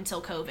way up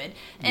until COVID,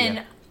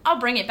 and I'll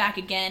bring it back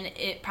again.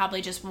 It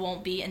probably just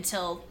won't be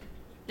until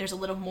there's a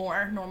little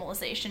more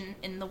normalization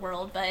in the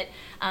world, but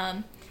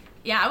I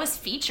was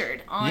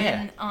featured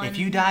on if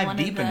you dive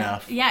deep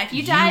enough. Yeah, if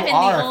you dive in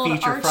are the old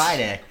feature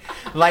Friday.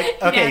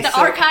 Like okay, the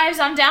archives,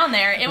 I'm down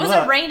there. It was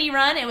a rainy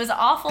run. It was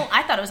awful.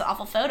 I thought it was an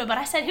awful photo, but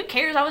I said, who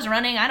cares? I was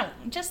running. I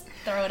don't just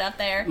throw it up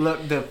there.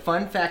 Look, the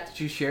fun fact that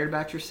you shared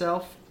about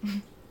yourself,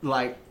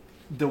 like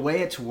the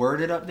way it's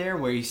worded up there,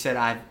 where you said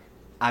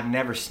I've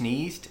never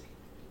sneezed,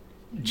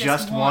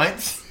 just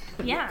once.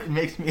 Yeah. It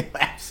makes me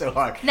laugh so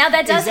hard. Now,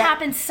 that does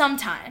happen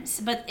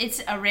sometimes, but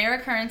it's a rare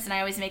occurrence, and I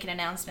always make an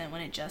announcement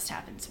when it just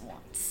happens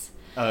once.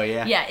 Oh,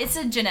 yeah? Yeah, it's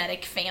a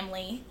genetic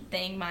family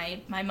thing. My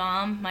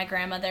mom, my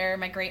grandmother,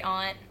 my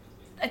great-aunt.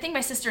 I think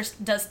my sister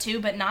does too,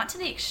 but not to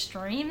the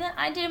extreme that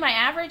I do. My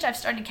average, I've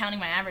started counting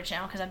my average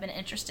now because I've been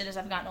interested as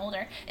I've gotten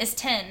older, is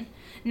 10.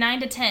 9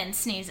 to 10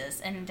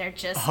 sneezes, and they're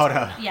just... Hold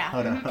on.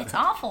 It's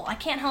awful. I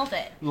can't help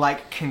it.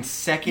 Like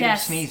consecutive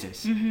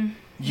sneezes. Mm-hmm.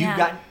 You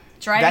got...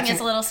 Driving is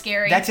a little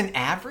scary. That's an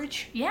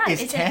average? Yeah.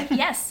 It's 10?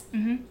 Yes.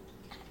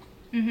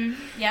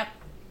 Yep.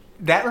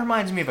 That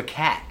reminds me of a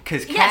cat,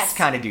 because cats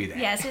kind of do that.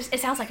 Yeah, it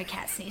sounds like a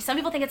cat sneeze. Some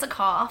people think it's a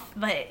cough,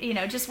 but,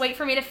 just wait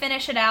for me to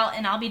finish it out,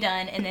 and I'll be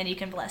done, and then you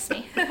can bless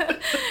me.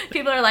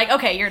 People are like,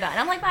 okay, you're done.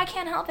 I'm like, but I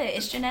can't help it.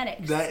 It's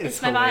genetics. It's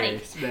hilarious. My body.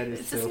 That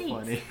is so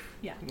funny.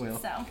 Yeah,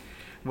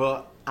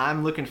 Well,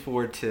 I'm looking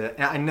forward to,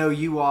 I know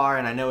you are,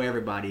 and I know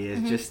everybody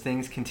is, just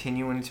things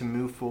continuing to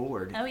move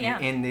forward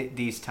in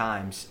these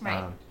times.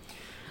 Right.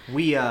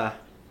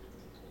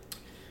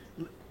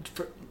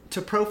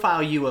 To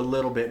profile you a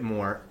little bit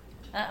more,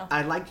 Uh-oh.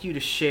 I'd like you to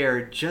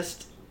share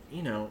just,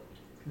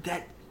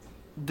 the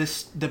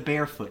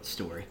barefoot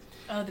story.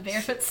 Oh, the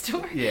barefoot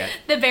story? Yeah.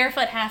 The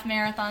barefoot half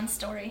marathon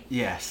story.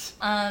 Yes.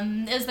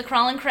 It was the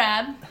Crawling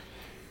Crab.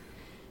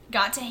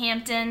 Got to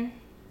Hampton,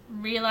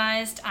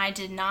 realized I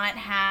did not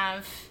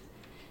have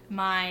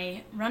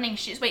my running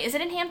shoes. Wait, is it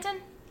in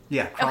Hampton?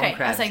 Yeah, Crawling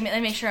Crab. I was like, let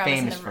me make sure I was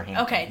in the... For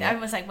Hampton. Okay, I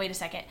was like, wait a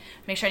second.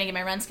 Make sure I didn't get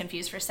my runs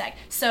confused for a sec.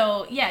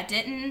 So,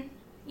 didn't...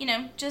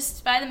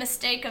 just by the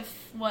mistake of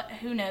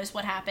who knows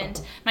what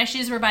happened. My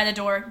shoes were by the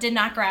door, did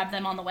not grab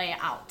them on the way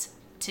out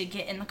to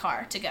get in the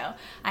car to go.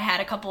 I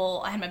had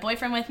my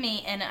boyfriend with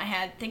me, and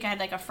I think I had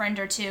like a friend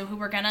or two who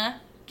were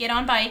gonna get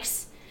on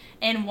bikes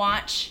and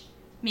watch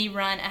me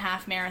run a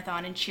half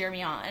marathon and cheer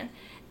me on.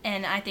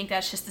 And I think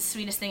that's just the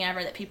sweetest thing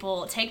ever, that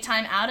people take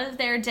time out of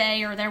their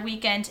day or their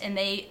weekend and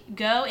they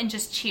go and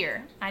just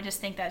cheer. I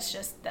just think that's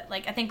just,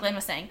 like I think Glenn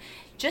was saying,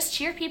 just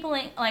cheer people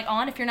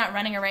on if you're not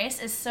running a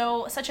race is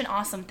such an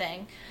awesome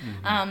thing.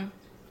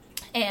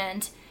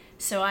 And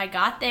so I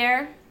got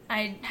there.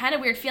 I had a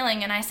weird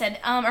feeling, and I said,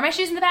 are my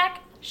shoes in the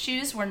back?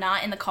 Shoes were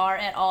not in the car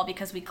at all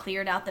because we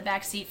cleared out the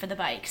back seat for the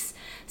bikes.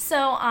 So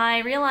I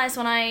realized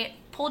when I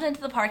pulled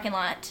into the parking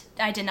lot,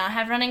 I did not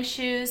have running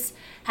shoes.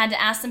 Had to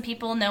ask some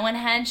people. No one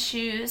had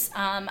shoes.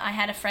 I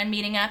had a friend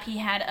meeting up. He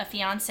had a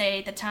fiance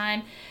at the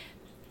time.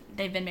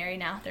 They've been married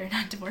now. They're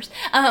not divorced.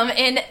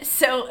 And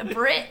so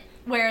Britt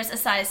wears a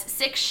size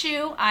 6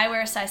 shoe. I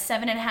wear a size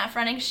 7.5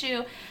 running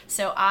shoe.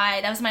 So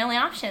that was my only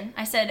option.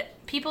 I said,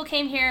 people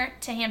came here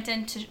to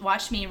Hampton to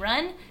watch me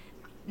run.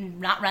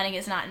 Not running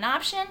is not an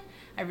option.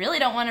 I really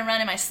don't want to run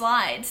in my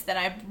slides that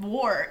I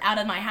wore out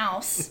of my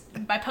house,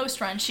 my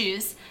post-run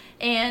shoes.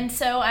 And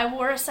so I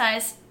wore a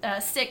size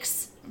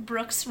 6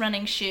 Brooks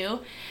running shoe.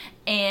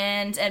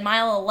 And at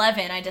mile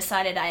 11, I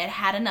decided I had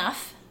had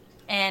enough.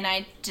 And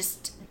I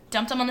just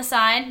dumped them on the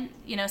side,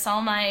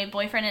 saw my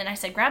boyfriend, and I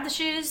said, grab the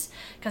shoes,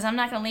 because I'm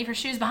not going to leave her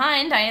shoes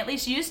behind. I at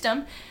least used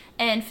them.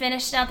 And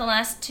finished out the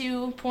last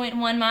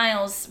 2.1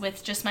 miles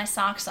with just my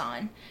socks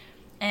on.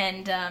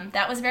 And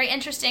that was very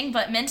interesting,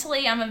 but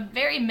mentally, I'm a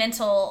very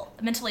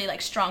mentally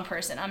like strong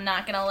person. I'm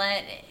not gonna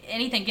let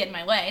anything get in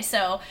my way.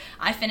 So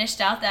I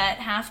finished out that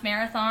half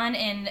marathon,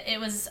 and it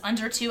was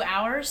under 2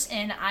 hours,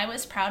 and I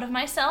was proud of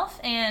myself,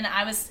 and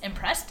I was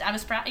impressed. I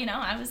was proud,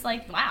 I was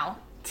like, wow,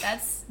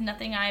 that's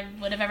nothing I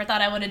would have ever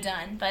thought I would have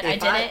done, but I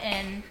did it,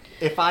 and...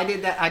 If I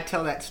did that, I'd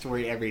tell that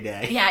story every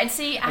day. Yeah, I'd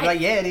see... I'd be like,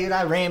 yeah, dude,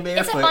 I ran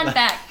barefoot. It's a fun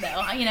fact, though.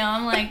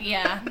 I'm like,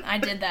 yeah, I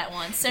did that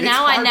once. So it's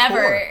now hardcore. I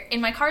never...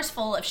 And my car's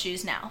full of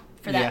shoes now.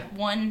 For that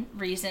one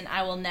reason,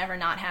 I will never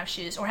not have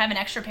shoes or have an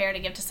extra pair to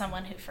give to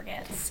someone who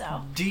forgets,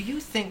 so... Do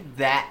you think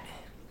that,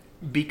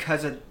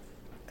 because of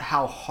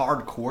how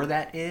hardcore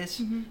that is,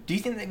 do you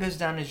think that goes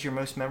down as your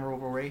most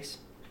memorable race?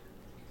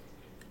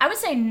 I would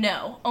say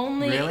no.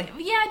 Only... Really?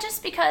 Yeah,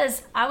 just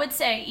because I would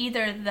say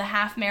either the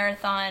half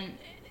marathon...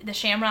 The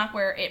Shamrock,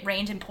 where it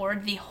rained and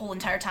poured the whole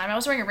entire time. I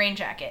was wearing a rain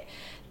jacket,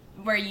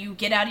 where you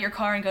get out of your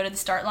car and go to the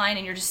start line,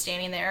 and you're just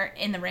standing there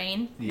in the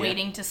rain,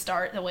 waiting to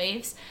start the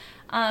waves.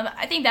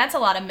 I think that's a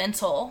lot of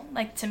mental.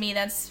 Like, to me,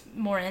 that's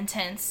more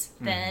intense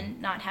than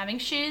not having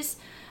shoes.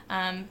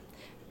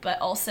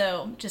 But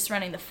also just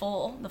running the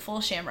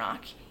full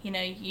Shamrock.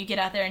 You get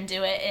out there and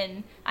do it,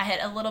 and I had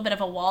a little bit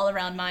of a wall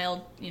around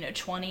mile,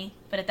 20.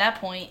 But at that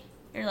point,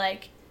 you're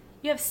like,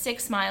 you have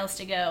 6 miles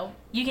to go.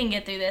 You can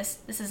get through this.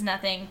 This is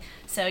nothing.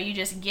 So you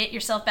just get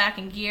yourself back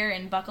in gear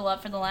and buckle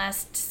up for the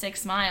last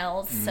 6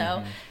 miles.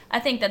 So I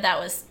think that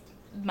was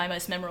my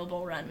most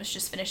memorable run, was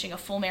just finishing a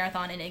full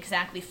marathon in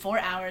exactly 4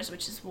 hours,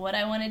 which is what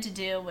I wanted to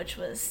do, which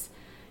was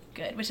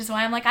good. Which is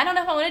why I'm like, I don't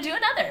know if I want to do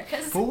another.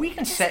 Well, we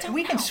can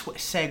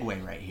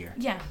segue right here.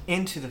 Yeah.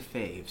 Into the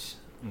faves.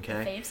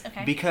 Okay. The faves.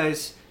 Okay.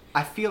 Because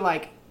I feel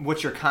like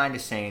what you're kind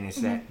of saying is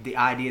that the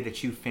idea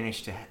that you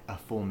finished a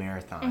full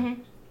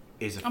marathon.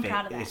 I'm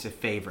proud of that. It's a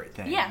favorite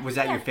thing. Yeah. Was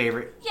that your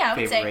favorite? Yeah, I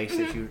would say. Race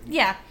that you?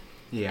 Yeah.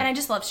 Yeah. And I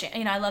just love,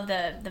 I love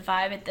the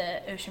vibe at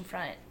the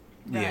oceanfront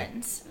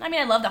runs. I mean,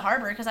 I love the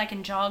harbor because I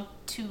can jog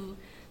to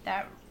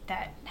that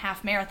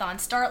half marathon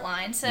start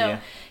line. So,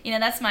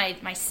 that's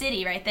my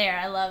city right there.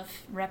 I love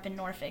repping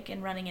Norfolk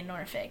and running in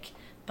Norfolk.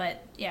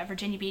 But yeah,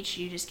 Virginia Beach,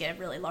 you just get a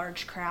really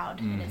large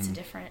crowd, and it's a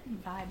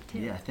different vibe too.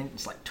 Yeah, I think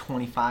it's like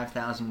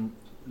 25,000.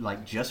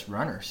 Like just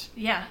runners.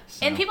 Yeah.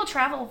 So. And people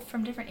travel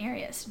from different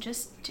areas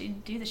just to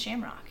do the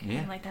Shamrock.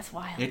 Yeah. And that's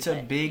wild. It's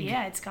a big...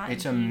 Yeah,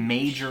 it's a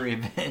major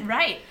event.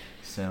 Right.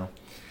 So,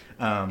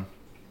 well,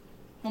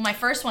 my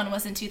first one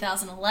was in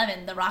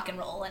 2011, the Rock and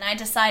Roll, and I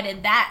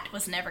decided that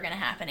was never going to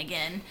happen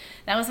again.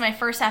 That was my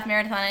first half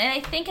marathon, and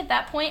I think at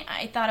that point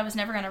I thought I was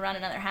never going to run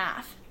another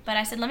half. But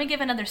I said, let me give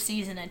another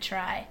season a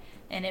try.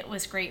 And it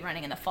was great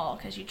running in the fall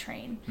because you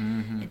train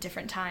at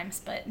different times,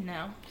 but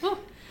no. Whew.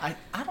 I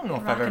don't know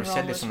if I've ever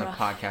said this on the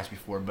podcast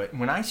before, but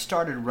when I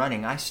started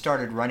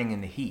running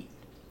in the heat.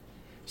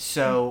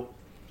 So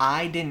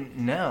I didn't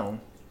know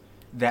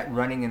that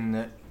running in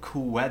the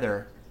cool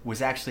weather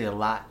was actually a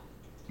lot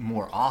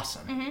more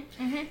awesome.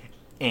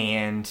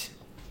 And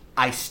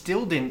I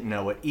still didn't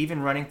know it,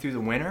 even running through the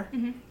winter.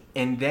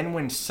 And then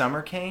when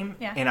summer came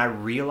and I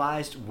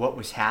realized what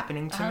was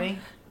happening to me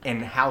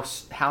and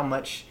how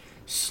much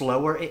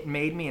slower it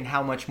made me and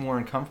how much more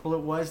uncomfortable it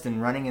was than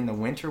running in the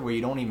winter where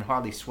you don't even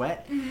hardly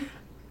sweat,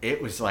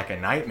 it was like a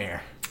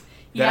nightmare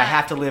that I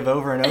have to live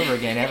over and over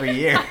again every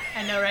year.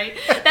 I know, right?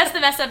 That's the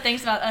messed up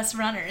things about us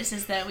runners,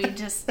 is that we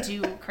just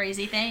do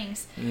crazy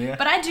things. Yeah.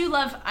 But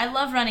I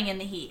love running in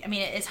the heat. I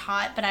mean, it's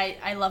hot, but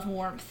I love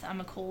warmth. I'm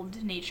a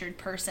cold-natured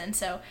person,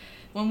 so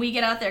when we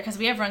get out there, because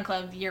we have run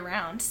club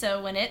year-round,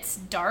 so when it's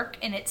dark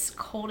and it's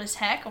cold as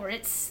heck, or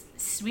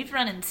we've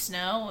run in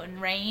snow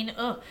and rain,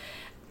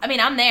 I mean,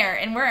 I'm there,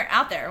 and we're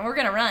out there, and we're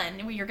going to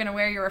run. You're going to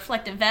wear your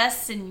reflective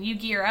vests, and you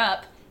gear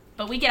up.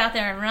 But we get out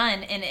there and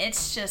run, and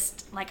it's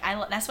just, like,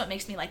 that's what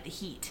makes me like the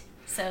heat.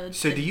 So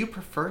do you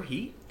prefer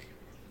heat?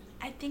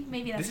 I think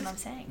maybe that's what I'm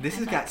saying. This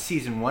has got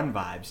season 1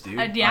 vibes,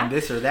 dude. Yeah? On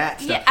this or that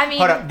stuff. Yeah, I mean...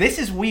 Hold up. This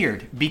is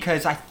weird,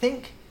 because I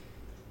think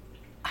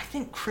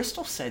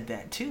Crystal said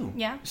that, too.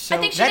 Yeah. So I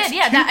think she that's did,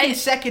 yeah. Two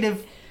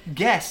consecutive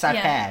guests I've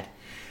had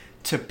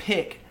to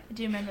pick I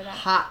do remember that.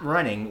 hot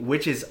running,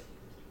 which is...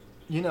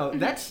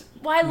 that's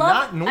I love.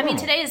 not normal. I mean,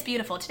 today is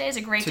beautiful. Today is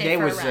a great day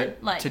for a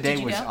run.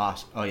 Today was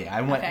awesome. Oh yeah,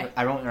 I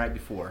went right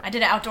before. I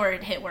did an outdoor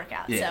hit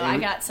workout, so I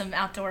got some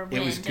outdoor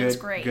wind. It was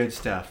great. Good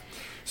stuff.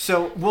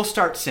 So we'll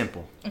start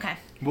simple. Okay.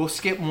 We'll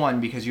skip one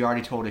because you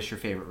already told us your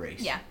favorite race.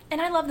 Yeah, and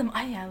I love them.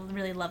 I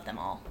really love them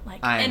all.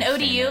 And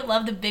ODU,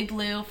 love the Big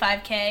Blue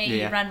 5K. Yeah.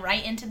 You run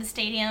right into the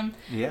stadium.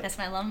 Yeah. That's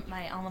my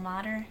alma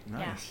mater.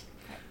 Nice.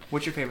 Yeah.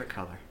 What's your favorite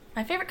color?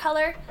 My favorite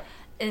color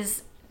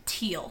is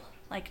teal.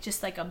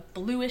 Just like a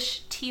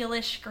bluish,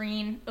 tealish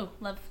green. Oh,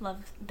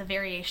 love the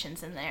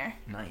variations in there.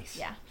 Nice.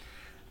 Yeah.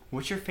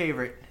 What's your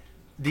favorite?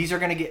 These are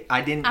gonna get.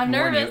 I'm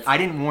nervous. I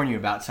didn't warn you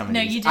about some of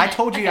these. No, you didn't. I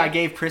told you I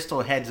gave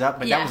Crystal a heads up,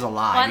 but that was a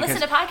lie. Well, I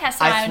listen to podcasts,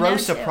 so I throw know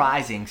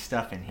surprising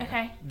stuff in here.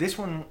 Okay. This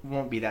one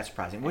won't be that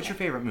surprising. What's your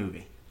favorite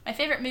movie? My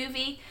favorite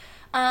movie.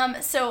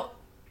 So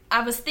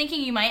I was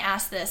thinking you might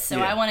ask this, so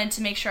Yeah. I wanted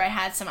to make sure I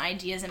had some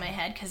ideas in my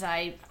head because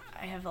I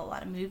have a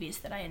lot of movies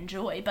that I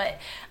enjoy, but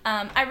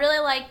I really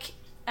like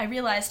I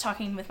realized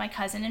talking with my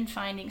cousin and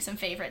finding some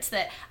favorites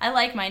that I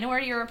like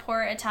Minority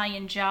Report,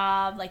 Italian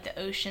Job, like the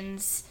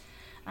Oceans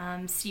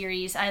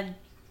series. I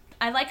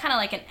like kind of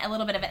like a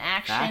little bit of an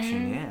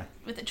action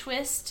with a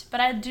twist, but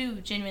I do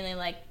genuinely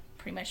like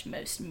pretty much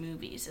most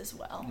movies as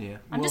well. Yeah.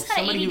 I'm just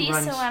kind of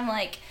ADD, so I'm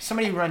like...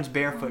 Somebody who runs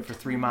barefoot for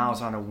 3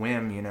 miles on a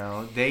whim, you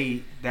know,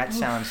 that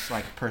sounds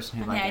like a person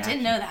who likes action. I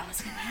didn't know that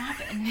was going to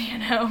happen, you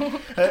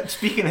know.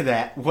 Speaking of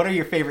that, what are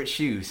your favorite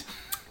shoes?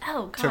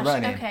 Oh, gosh. To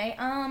run in? Okay.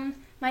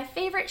 My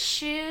favorite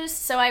shoes,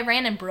 so I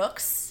ran in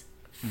Brooks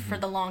for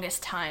the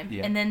longest time.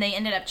 Yeah. And then they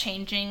ended up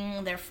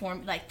changing their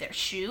form, like their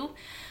shoe.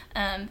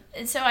 And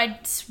so I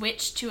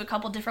switched to a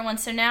couple different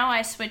ones. So now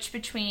I switch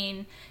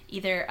between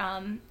either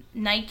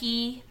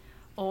Nike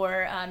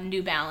or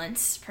New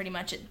Balance pretty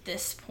much at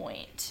this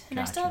point. And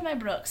I still have my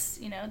Brooks,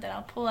 you know, that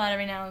I'll pull out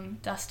every now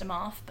and dust them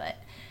off. But,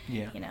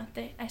 you know,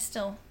 I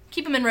still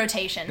keep them in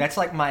rotation. That's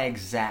like my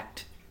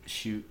exact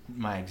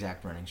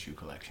running shoe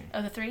collection.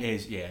 Oh, the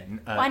 3?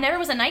 Well, I never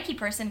was a Nike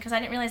person because I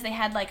didn't realize they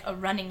had like a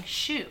running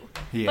shoe.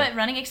 Yeah. But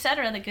Running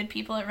Etc., the good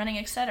people at Running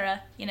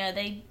Etc., you know,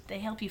 they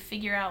help you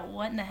figure out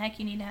what in the heck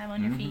you need to have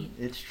on your feet.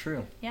 It's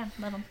true. Yeah,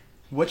 love them.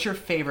 What's your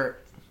favorite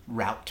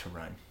route to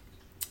run?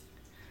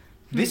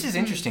 This is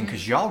interesting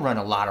because y'all run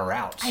a lot of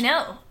routes. I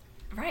know.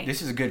 Right.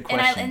 This is a good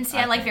question.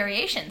 I like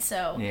variation.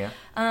 So,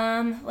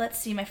 let's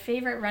see. My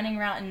favorite running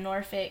route in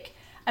Norfolk.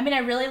 I mean, I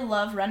really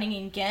love running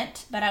in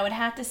Ghent, but I would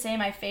have to say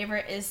my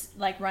favorite is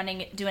like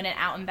doing it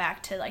out and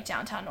back to like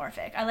downtown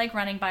Norfolk. I like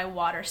running by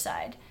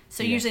Waterside.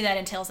 So usually that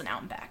entails an out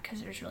and back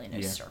because there's really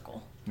no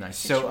circle. Nice.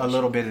 Situation. So a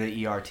little bit of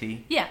the ERT?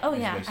 Yeah. Oh,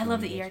 yeah. I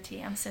love the ERT.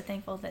 I'm so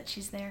thankful that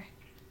she's there.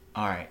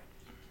 All right.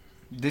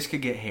 This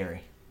could get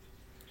hairy.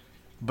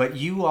 But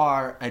you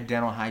are a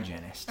dental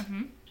hygienist.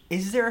 Mm-hmm.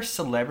 Is there a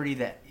celebrity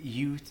that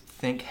you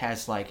think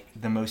has like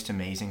the most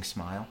amazing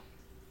smile?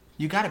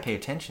 You got to pay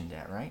attention to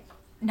that, right?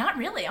 Not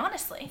really,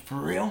 honestly. For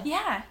real?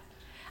 Yeah.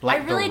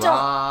 Like I really The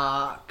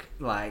Rock,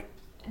 like...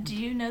 Do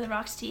you know The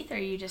Rock's teeth, or are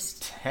you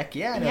just... Heck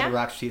yeah, I know The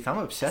Rock's teeth. I'm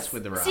obsessed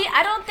with The Rock. See,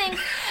 I don't think...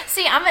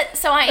 See,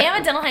 I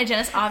am a dental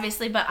hygienist,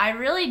 obviously, but I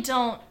really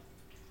don't...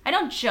 I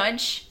don't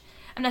judge...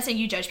 I'm not saying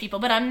you judge people,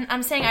 but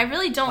I'm saying I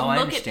really don't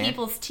look at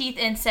people's teeth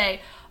and say,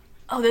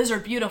 oh, those are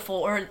beautiful,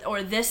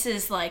 or this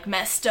is, like,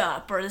 messed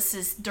up, or this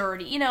is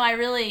dirty. You know, I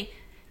really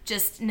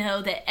just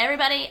know that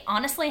everybody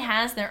honestly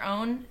has their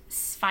own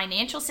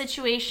financial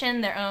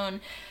situation, their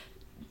own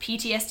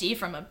PTSD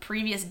from a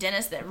previous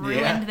dentist that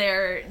ruined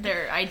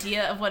their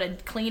idea of what a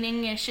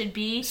cleaning should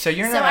be. So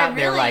you're not out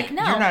there like you're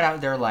not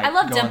out there like I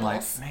love going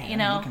dimples. Like, man, you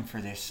know, I'm looking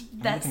for this.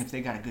 I'm looking if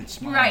they got a good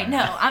smile. Right?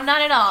 No, I'm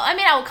not at all. I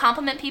mean, I will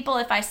compliment people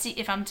if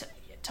I'm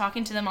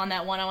talking to them on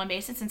that one-on-one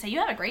basis and say you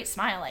have a great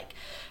smile, like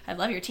I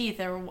love your teeth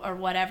or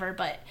whatever.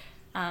 But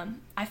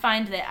I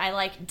find that I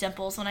like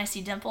dimples. When I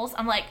see dimples,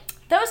 I'm like,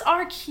 those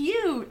are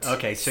cute.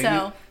 Okay,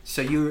 so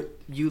you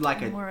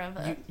like you're more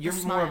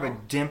of a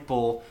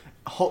dimple.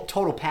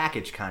 Total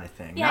package kind of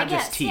thing, not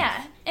just teeth.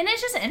 Yeah, and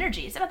it's just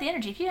energy. It's about the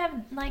energy. If you have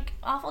like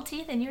awful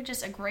teeth and you're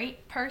just a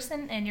great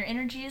person and your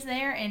energy is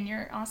there and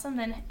you're awesome,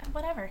 then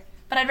whatever.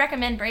 But I'd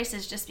recommend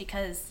braces just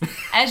because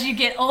as you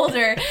get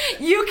older,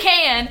 you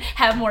can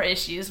have more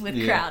issues with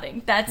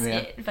crowding. That's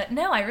it. But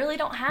no, I really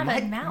don't have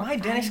a mouth. My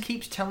dentist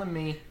keeps telling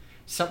me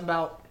something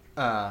about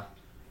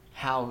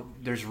how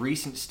there's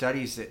recent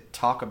studies that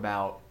talk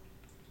about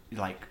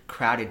like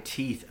crowded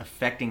teeth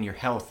affecting your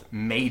health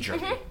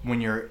majorly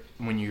when you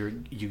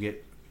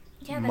get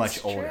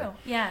much older. True.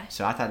 Yeah.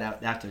 So I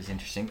thought that was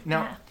interesting.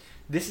 Now,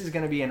 this is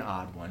going to be an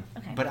odd one,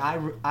 but I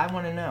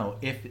want to know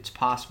if it's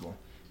possible.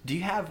 Do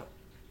you have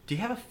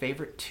a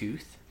favorite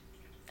tooth?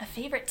 A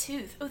favorite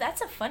tooth? Oh,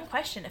 that's a fun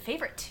question. A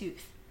favorite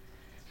tooth.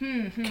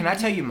 Can I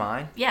tell you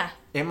mine? Yeah.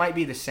 It might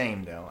be the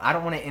same though. I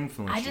don't want to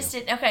influence you. I just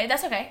did. Okay,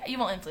 that's okay. You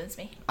won't influence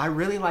me. I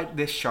really like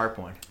this sharp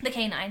one. The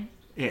canine.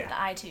 Yeah. The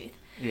eye tooth.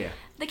 Yeah.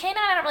 The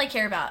canine I don't really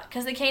care about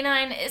because the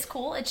canine is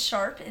cool. It's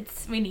sharp.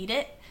 We need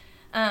it.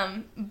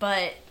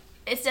 But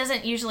it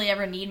doesn't usually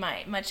ever need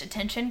much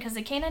attention because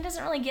the canine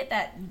doesn't really get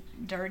that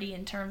dirty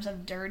in terms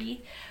of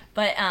dirty.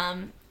 But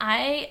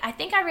I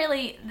think I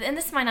really, and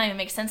this might not even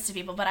make sense to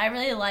people, but I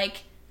really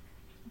like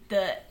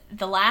the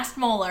last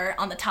molar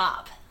on the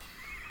top.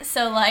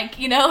 So, like,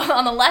 you know,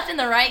 on the left and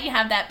the right, you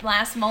have that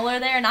last molar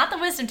there. Not the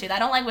wisdom tooth. I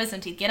don't like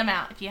wisdom teeth. Get them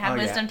out. If you have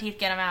wisdom teeth,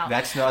 get them out.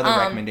 That's the other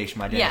recommendation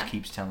my dentist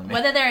keeps telling me.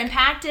 Whether they're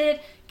impacted,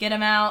 get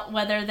them out.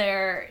 Whether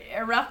they're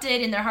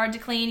erupted and they're hard to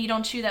clean, you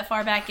don't chew that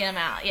far back, get them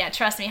out. Yeah,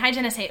 trust me.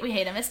 Hygienists we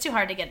hate them. It's too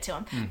hard to get to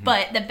them. Mm-hmm.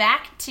 But the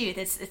back tooth,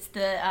 it's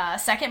the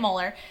second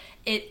molar.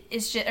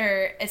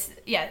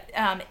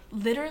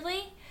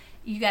 Literally,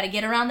 you got to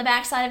get around the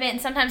back side of it,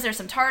 and sometimes there's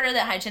some tartar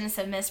that hygienists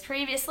have missed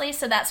previously,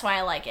 so that's why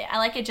I like it. I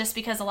like it just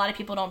because a lot of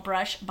people don't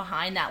brush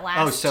behind that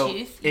last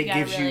tooth. It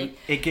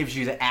gives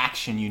you the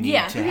action you need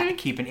to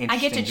keep an interesting job. I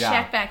get to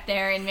check back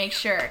there and make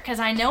sure,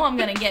 because I know I'm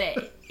going to get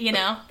it. You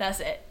know,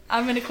 that's it.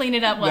 I'm going to clean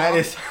it up well. That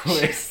is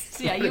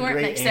hilarious. Yeah, you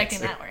weren't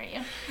expecting that, were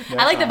you?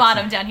 I like the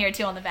bottom down here,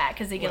 too, on the back,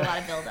 because they get a lot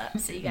of buildup,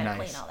 so you got to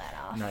clean all that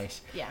off.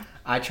 Nice. Yeah.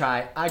 I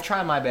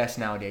try my best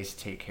nowadays to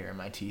take care of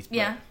my teeth. But,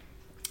 yeah.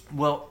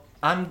 Well,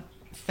 I'm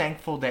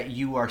thankful that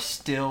you are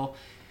still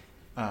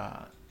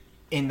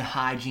in the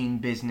hygiene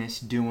business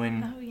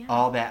doing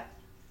all that.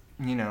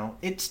 You know,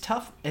 it's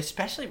tough,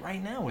 especially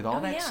right now with all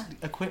that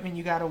equipment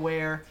you got to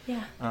wear.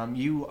 Yeah.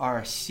 You are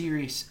a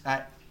serious...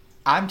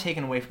 I'm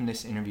taking away from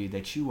this interview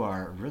that you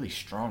are a really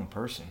strong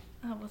person.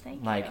 Oh, well,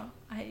 thank you.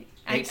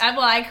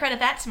 I credit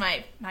that to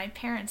my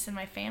parents and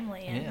my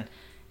family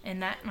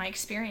and that my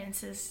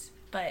experiences.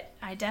 But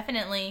I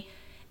definitely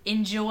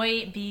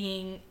enjoy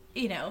being,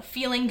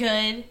 feeling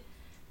good,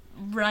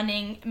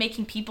 running,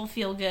 making people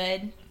feel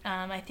good.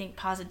 I think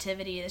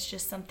positivity is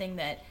just something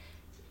that,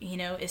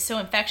 is so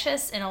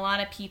infectious, and a lot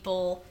of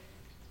people,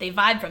 they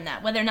vibe from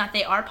that. Whether or not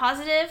they are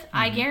positive,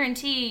 I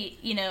guarantee,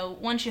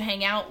 once you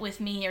hang out with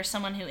me or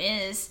someone who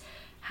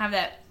have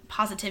that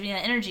positivity and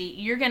that energy,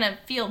 you're going to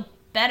feel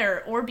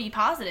better or be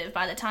positive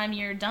by the time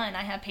you're done.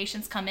 I have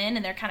patients come in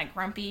and they're kind of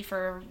grumpy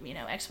for,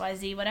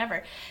 XYZ,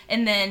 whatever.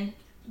 And then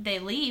they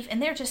leave and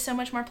they're just so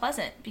much more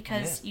pleasant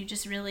because you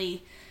just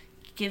really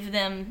give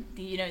them,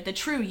 the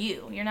true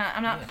you.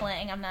 I'm not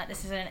playing.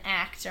 This isn't an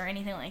act or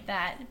anything like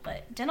that.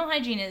 But dental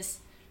hygiene is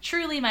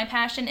truly my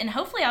passion, and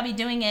hopefully I'll be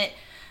doing it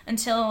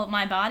until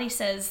my body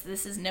says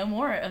this is no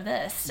more of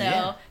this.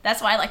 So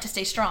that's why I like to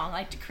stay strong,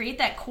 like to create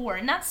that core.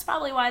 And that's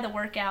probably why the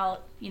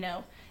workout,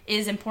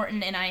 is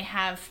important, and I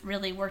have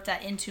really worked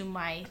that into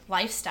my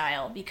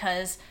lifestyle,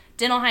 because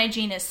dental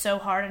hygiene is so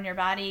hard on your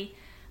body,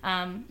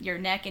 your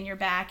neck and your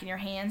back and your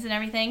hands and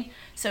everything.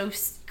 So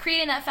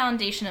creating that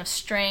foundation of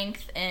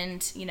strength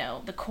and,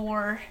 the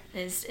core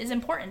is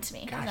important to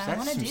me. Gosh, I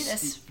want to do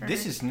this.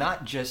 This is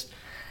not just...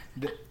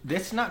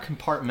 This is not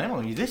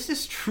compartmentally. This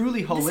is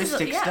truly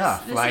holistic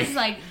stuff.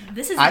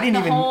 This is I didn't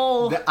even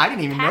whole I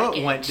didn't even package.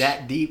 know it went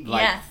that deep.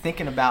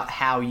 Thinking about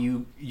how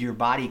your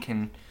body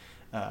can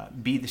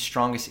be the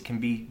strongest it can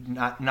be,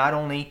 not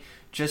only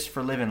just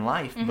for living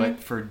life,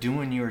 but for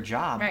doing your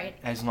job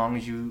as long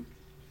as you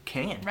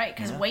can. Right,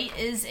 because weight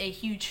is a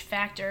huge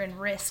factor and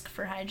risk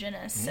for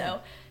hygienists. Yeah.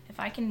 So if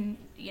I can,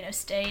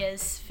 stay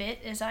as fit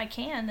as I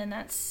can, then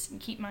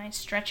keep my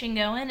stretching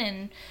going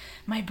and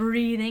my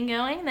breathing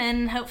going,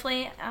 then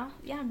hopefully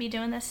I'll be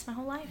doing this my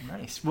whole life.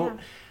 Nice. Well,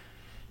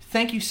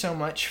 thank you so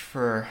much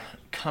for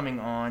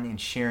coming on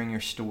and sharing your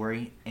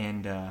story.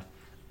 And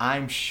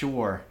I'm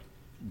sure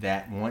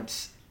that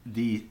once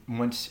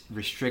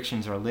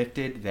restrictions are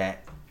lifted,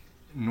 that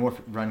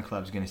Norfolk Run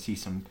Club is going to see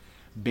some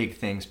big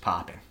things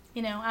popping.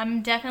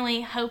 I'm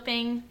definitely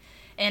hoping,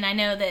 and I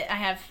know that I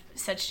have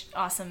such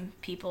awesome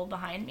people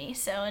behind me,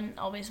 and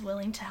always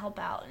willing to help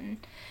out. And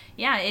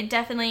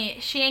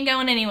she ain't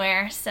going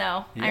anywhere.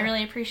 So I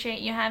really appreciate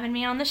you having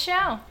me on the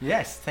show.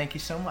 Yes, thank you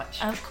so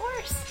much. Of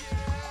course.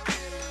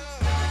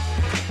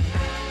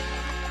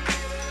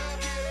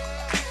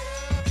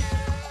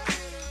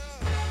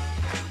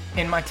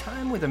 In my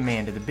time with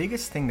Amanda, the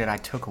biggest thing that I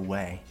took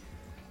away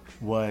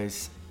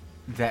was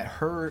that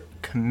her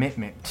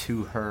commitment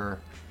to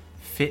her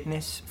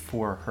fitness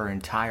for her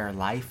entire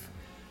life,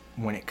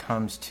 when it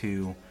comes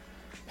to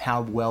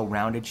how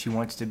well-rounded she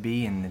wants to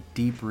be and the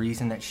deep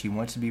reason that she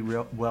wants to be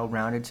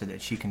well-rounded so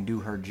that she can do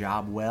her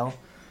job well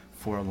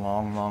for a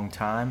long, long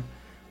time,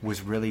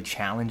 was really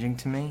challenging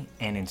to me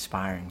and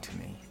inspiring to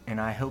me. And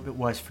I hope it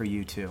was for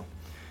you too.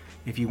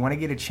 If you want to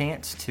get a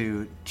chance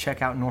to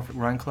check out Norfolk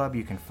Run Club,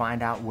 you can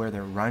find out where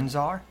their runs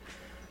are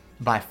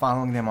by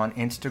following them on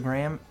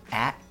Instagram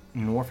at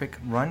Norfolk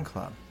Run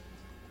Club.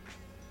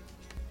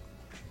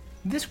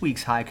 This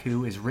week's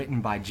haiku is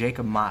written by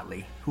Jacob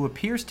Motley, who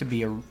appears to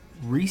be a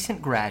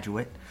recent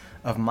graduate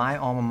of my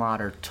alma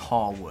mater,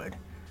 Tallwood.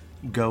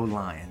 Go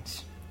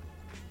Lions.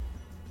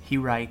 He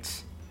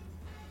writes,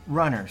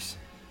 "Runners,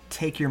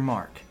 take your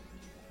mark.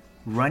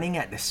 Running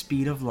at the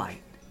speed of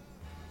light.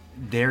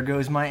 There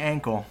goes my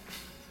ankle."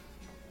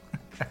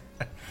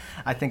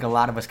 I think a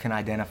lot of us can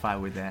identify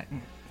with that.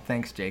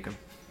 Thanks, Jacob.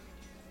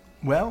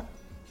 Well,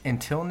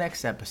 until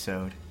next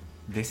episode,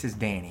 this is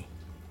Danny,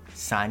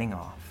 signing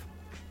off.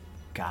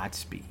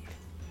 Godspeed.